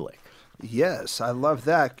in public. Yes, I love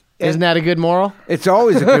that. Isn't that a good moral? It's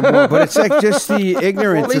always a good moral, but it's like just the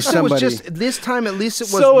ignorance Well, at least of somebody. it was just this time. At least it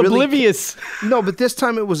was So really oblivious. No, but this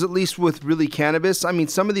time it was at least with really cannabis. I mean,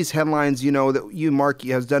 some of these headlines, that you, Mark,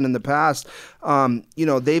 has done in the past.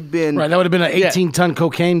 They've been Right, that would have been an 18-ton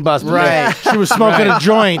cocaine bust. Right. She was smoking a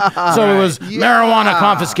joint, so it was marijuana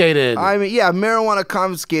confiscated. I mean, marijuana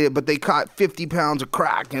confiscated, but they caught 50 pounds of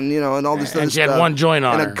crack and all this other And she had stuff. one joint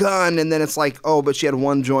on and her. a gun, and then it's like, oh, but she had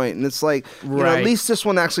one joint, and it's like, at least this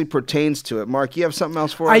one actually pertains to it. Mark, you have something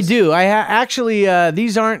else for us? I do. Actually,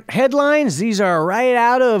 these aren't headlines. These are right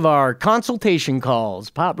out of our consultation calls,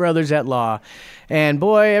 Pot Brothers at Law. And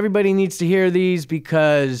boy, everybody needs to hear these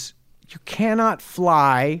because you cannot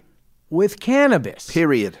fly with cannabis.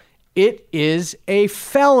 Period. It is a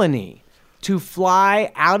felony to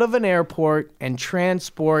fly out of an airport and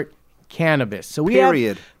transport cannabis. So we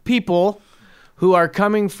Period. have people who are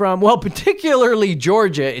coming from, particularly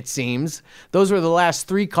Georgia, it seems. Those were the last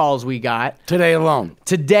 3 calls we got. Today alone.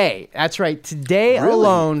 Today. That's right. Today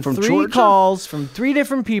alone, From 3 Georgia? calls from 3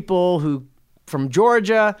 different people from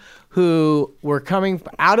Georgia who were coming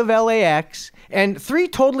out of LAX, and 3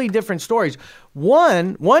 totally different stories.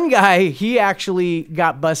 One guy, he actually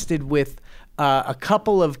got busted with a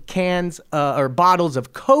couple of cans or bottles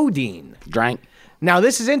of codeine. Drank. Now,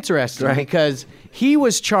 this is interesting because he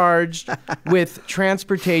was charged with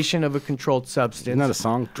transportation of a controlled substance. Isn't that a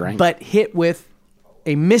song? Drank. But hit with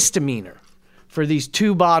a misdemeanor for these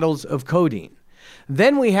 2 bottles of codeine.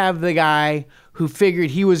 Then we have the guy who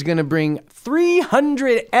figured he was going to bring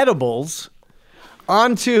 300 edibles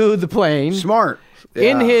onto the plane. Smart.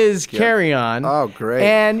 In his carry-on. Oh, great.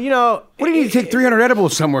 And, what do you need to take 300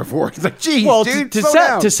 edibles somewhere for? It's like, geez, dude, to slow sell.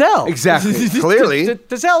 down. To sell. Exactly. Clearly.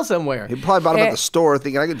 to sell somewhere. He probably bought them at the store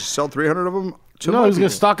thinking I could just sell 300 of them. No, he was going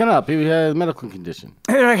to stock it up. He had a medical condition.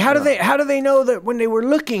 And they're like, how do they know that when they were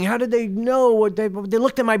looking? How did they know what they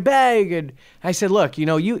looked at my bag? And I said, look,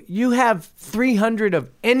 you have 300 of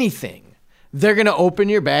anything. They're going to open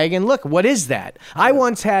your bag and look, what is that? I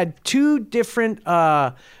once had 2 different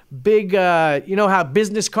big, how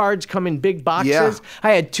business cards come in big boxes? Yeah.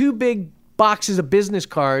 I had 2 big boxes of business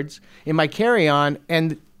cards in my carry-on,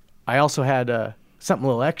 and I also had something a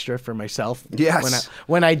little extra for myself. Yes.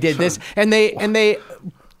 When I did this, and they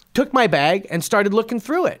took my bag and started looking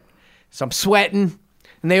through it. So I'm sweating,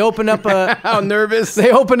 and they open up a How nervous.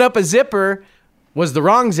 They open up a zipper. Was the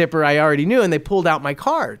wrong zipper, I already knew, and they pulled out my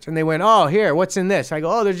cards. And they went, oh, here, what's in this? I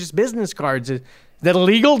go, oh, they're just business cards. Is that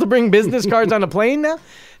illegal to bring business cards on a plane now?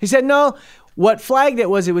 He said, no, what flagged it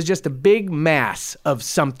was just a big mass of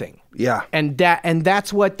something. Yeah. And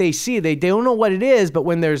that's what they see. They don't know what it is, but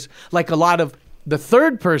when there's like a lot of the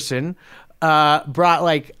third person brought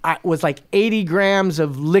was 80 grams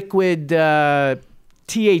of liquid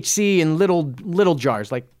THC in little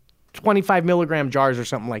jars, like 25 milligram jars or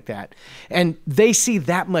something like that. And they see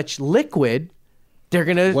that much liquid, they're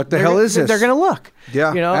gonna what the hell is this? They're gonna look.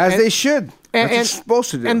 Yeah, as they should. That's what you're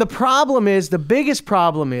supposed to do. And the biggest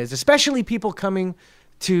problem is, especially people coming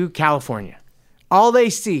to California, all they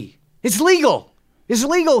see, it's legal. It's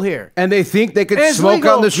legal here. And they think they could smoke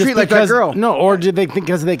on the street like that girl. No, or did they think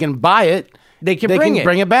because they can buy it, they can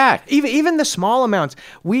bring it back? Even the small amounts.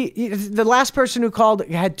 The last person who called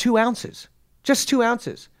had 2 ounces, just 2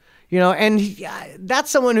 ounces. And that's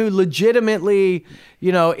someone who legitimately,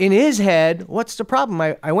 in his head, what's the problem?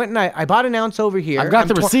 I went and I bought an ounce over here. I've got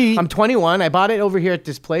the receipt. I'm 21. I bought it over here at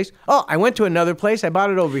this place. Oh, I went to another place. I bought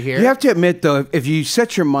it over here. You have to admit, though, if you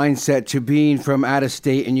set your mindset to being from out of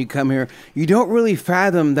state and you come here, you don't really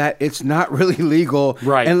fathom that it's not really legal.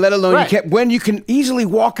 Right. And let alone when you can easily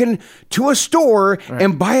walk into a store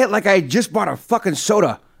and buy it like I just bought a fucking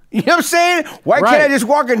soda. You know what I'm saying? Why can't I just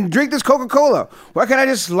walk and drink this Coca-Cola? Why can't I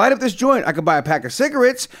just light up this joint? I could buy a pack of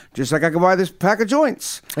cigarettes just like I could buy this pack of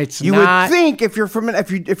joints. You would think if you're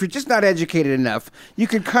just not educated enough, you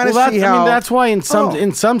could kind of see how. I mean, that's why in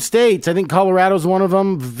some states, I think Colorado's one of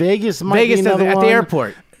them. Vegas might be another one. At the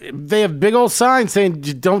airport. They have big old signs saying,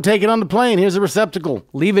 don't take it on the plane. Here's a receptacle.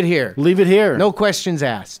 Leave it here. Leave it here. No questions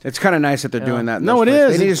asked. It's kind of nice that they're doing that. No, it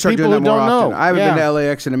is. They need to start doing that more often. I haven't been to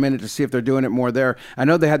LAX in a minute to see if they're doing it more there. I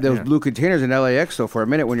know they had those blue containers in LAX, though, for a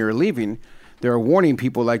minute when you were leaving. They were warning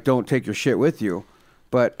people, don't take your shit with you.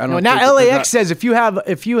 But I don't know. Now LAX says if you have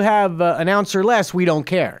an ounce or less, we don't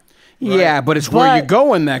care. Yeah, but it's where you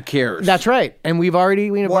go in that cares. That's right. And we've already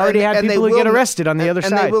had people who get arrested on the other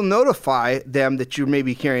side. And they will notify them that you may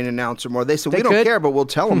be carrying an ounce or more. They said, we don't care, but we'll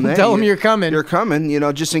tell them that. Tell them you're coming. You're coming,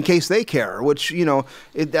 just in case they care, which,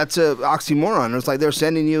 that's a oxymoron. It's like they're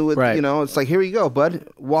sending you with, it's like, here you go, bud.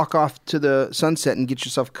 Walk off to the sunset and get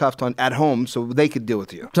yourself cuffed at home so they could deal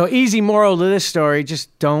with you. So easy moral to this story,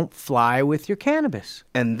 just don't fly with your cannabis.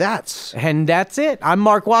 And that's it. I'm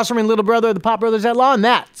Mark Wasserman, little brother of the Pot Brothers at Law, and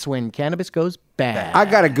that's when cannabis goes bad. I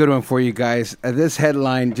got a good one for you guys. This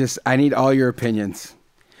headline, I need all your opinions.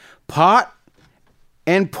 Pot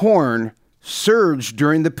and porn surged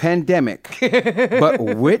during the pandemic, but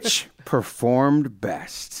which performed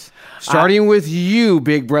best? Starting with you,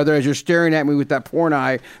 big brother, as you're staring at me with that porn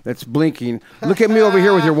eye that's blinking. Look at me over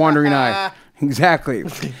here with your wandering eye. Exactly.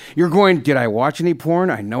 You're going, did I watch any porn?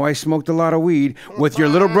 I know I smoked a lot of weed. With your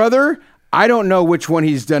little brother, I don't know which one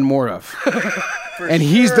he's done more of. And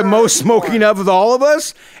he's the most smoking of all of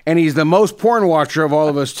us, and he's the most porn watcher of all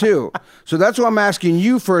of us, too. So that's why I'm asking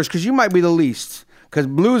you first, because you might be the least, because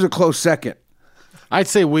Blue's a close second. I'd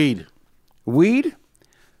say weed. Weed?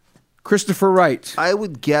 Christopher Wright. I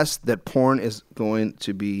would guess that porn is going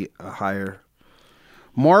to be a higher.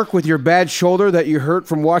 Mark, with your bad shoulder that you hurt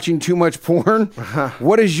from watching too much porn,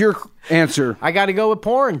 what is your answer? I got to go with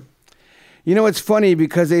porn. It's funny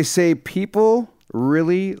because they say people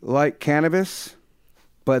really like cannabis,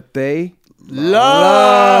 but they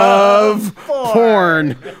love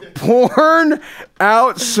porn. Porn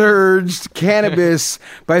outsurged cannabis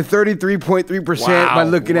by 33.3% by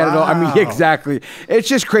looking at it all. I mean, exactly. It's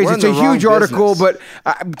just crazy. It's a huge article, but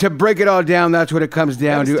to break it all down, that's what it comes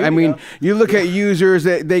down to. I mean, you look at users,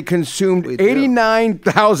 they consumed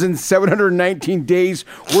 89,719 days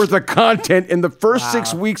worth of content in the first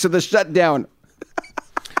 6 weeks of the shutdown.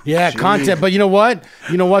 Yeah, content. But you know what?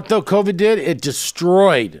 You know what, though, COVID did? It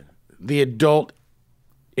destroyed the adult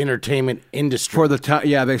entertainment industry. For the time,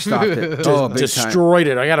 yeah, they stopped it. Destroyed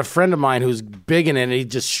it. I got a friend of mine who's big in it, and he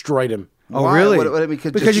destroyed him. Oh, really?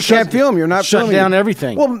 Because you can't film. You're not shut down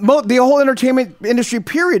everything. Well, the whole entertainment industry,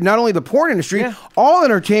 period. Not only the porn industry, all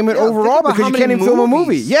entertainment overall, because you can't even film a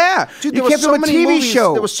movie. Yeah. Dude, you can't film a TV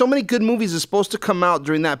show. There were so many good movies that were supposed to come out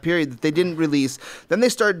during that period that they didn't release. Then they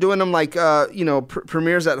started doing them like,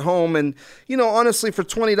 premieres at home. And, honestly, for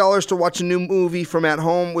 $20 to watch a new movie from at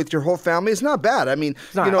home with your whole family is not bad. I mean,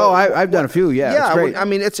 I've done a few, yeah. Yeah, great. I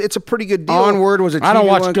mean, it's a pretty good deal. Onward was a TV I don't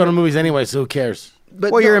watch go to movies anyway, so who cares?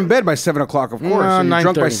 But you're in bed by 7 o'clock, of course. And you're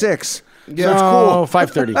drunk by 6. Yeah, it's cool.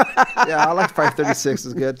 5:30. Yeah, I like 5:36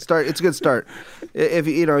 is good. It's a good start. If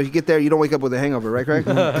you get there, you don't wake up with a hangover, right, Craig?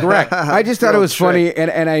 Correct. I just thought it was funny,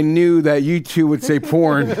 and I knew that you two would say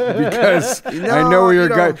porn because I know where you're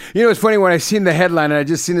going. You know, it's funny when I seen the headline, and I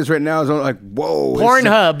just seen this right now. I was like, whoa.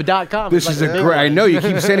 Pornhub.com. This is a great. I know you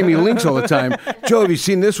keep sending me links all the time. Joe, have you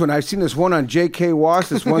seen this one? I've seen this one on J.K. Wass.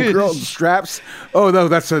 This one girl straps. Oh no,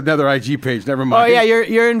 that's another IG page. Never mind. Oh yeah,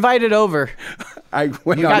 you're invited over. I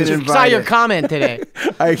saw your comment today.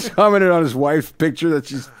 I commented on his wife's picture that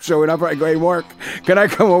she's showing up. I go, hey, Mark, can I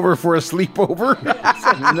come over for a sleepover?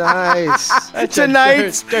 Nice. It's a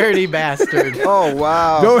night. Dirty bastard. Oh,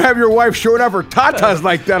 wow. Don't have your wife showing up for tatas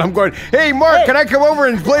like that. I'm going, hey, Mark, can I come over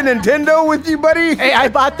and play Nintendo with you, buddy? Hey, I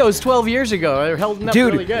bought those 12 years ago. They're holding up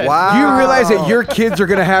really good. Wow. Do you realize that your kids are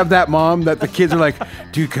going to have that mom that the kids are like,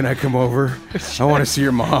 dude, can I come over? I want to see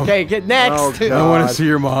your mom. Okay, get next. I want to see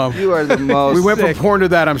your mom. You are the most. We went from porn to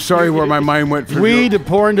that. I'm sorry where my mind went from. To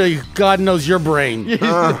porn to God knows your brain.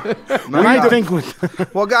 I think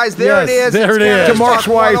well, guys, there it is. There it is. To Mark's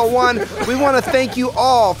wife. 101. We want to thank you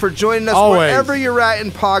all for joining us wherever you're at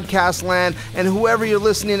in podcast land and whoever you're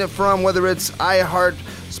listening it from, whether it's iHeart,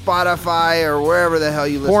 Spotify, or wherever the hell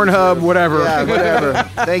you listen Pornhub, to. whatever. Yeah, whatever.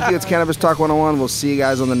 Thank you. It's Cannabis Talk 101. We'll see you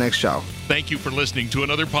guys on the next show. Thank you for listening to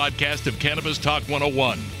another podcast of Cannabis Talk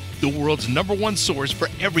 101, the world's #1 source for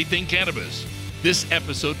everything cannabis. This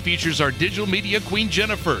episode features our digital media queen,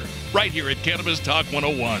 Jennifer, right here at Cannabis Talk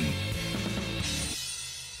 101.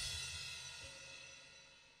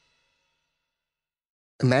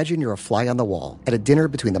 Imagine you're a fly on the wall at a dinner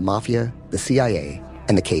between the Mafia, the CIA,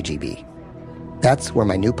 and the KGB. That's where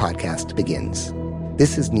my new podcast begins.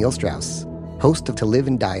 This is Neil Strauss, host of To Live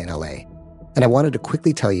and Die in LA, and I wanted to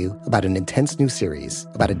quickly tell you about an intense new series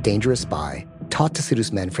about a dangerous spy taught to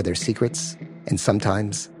seduce men for their secrets and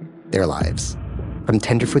sometimes their lives. From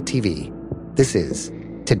Tenderfoot TV, this is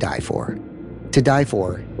To Die For. To Die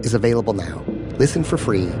For is available now. Listen for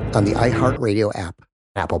free on the iHeartRadio app,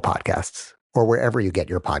 Apple Podcasts, or wherever you get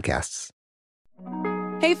your podcasts.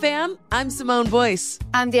 Hey fam, I'm Simone Boyce.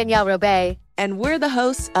 I'm Danielle Robay. And we're the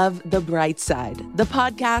hosts of The Bright Side, the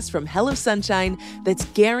podcast from Hello Sunshine that's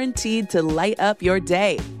guaranteed to light up your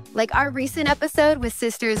day. Like our recent episode with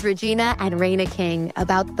sisters Regina and Raina King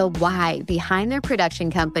about the why behind their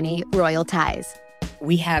production company, Royal Ties.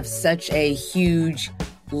 We have such a huge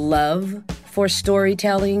love for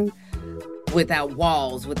storytelling without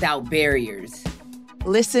walls, without barriers.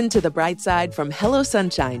 Listen to The Bright Side from Hello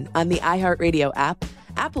Sunshine on the iHeartRadio app,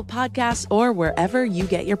 Apple Podcasts, or wherever you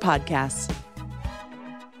get your podcasts.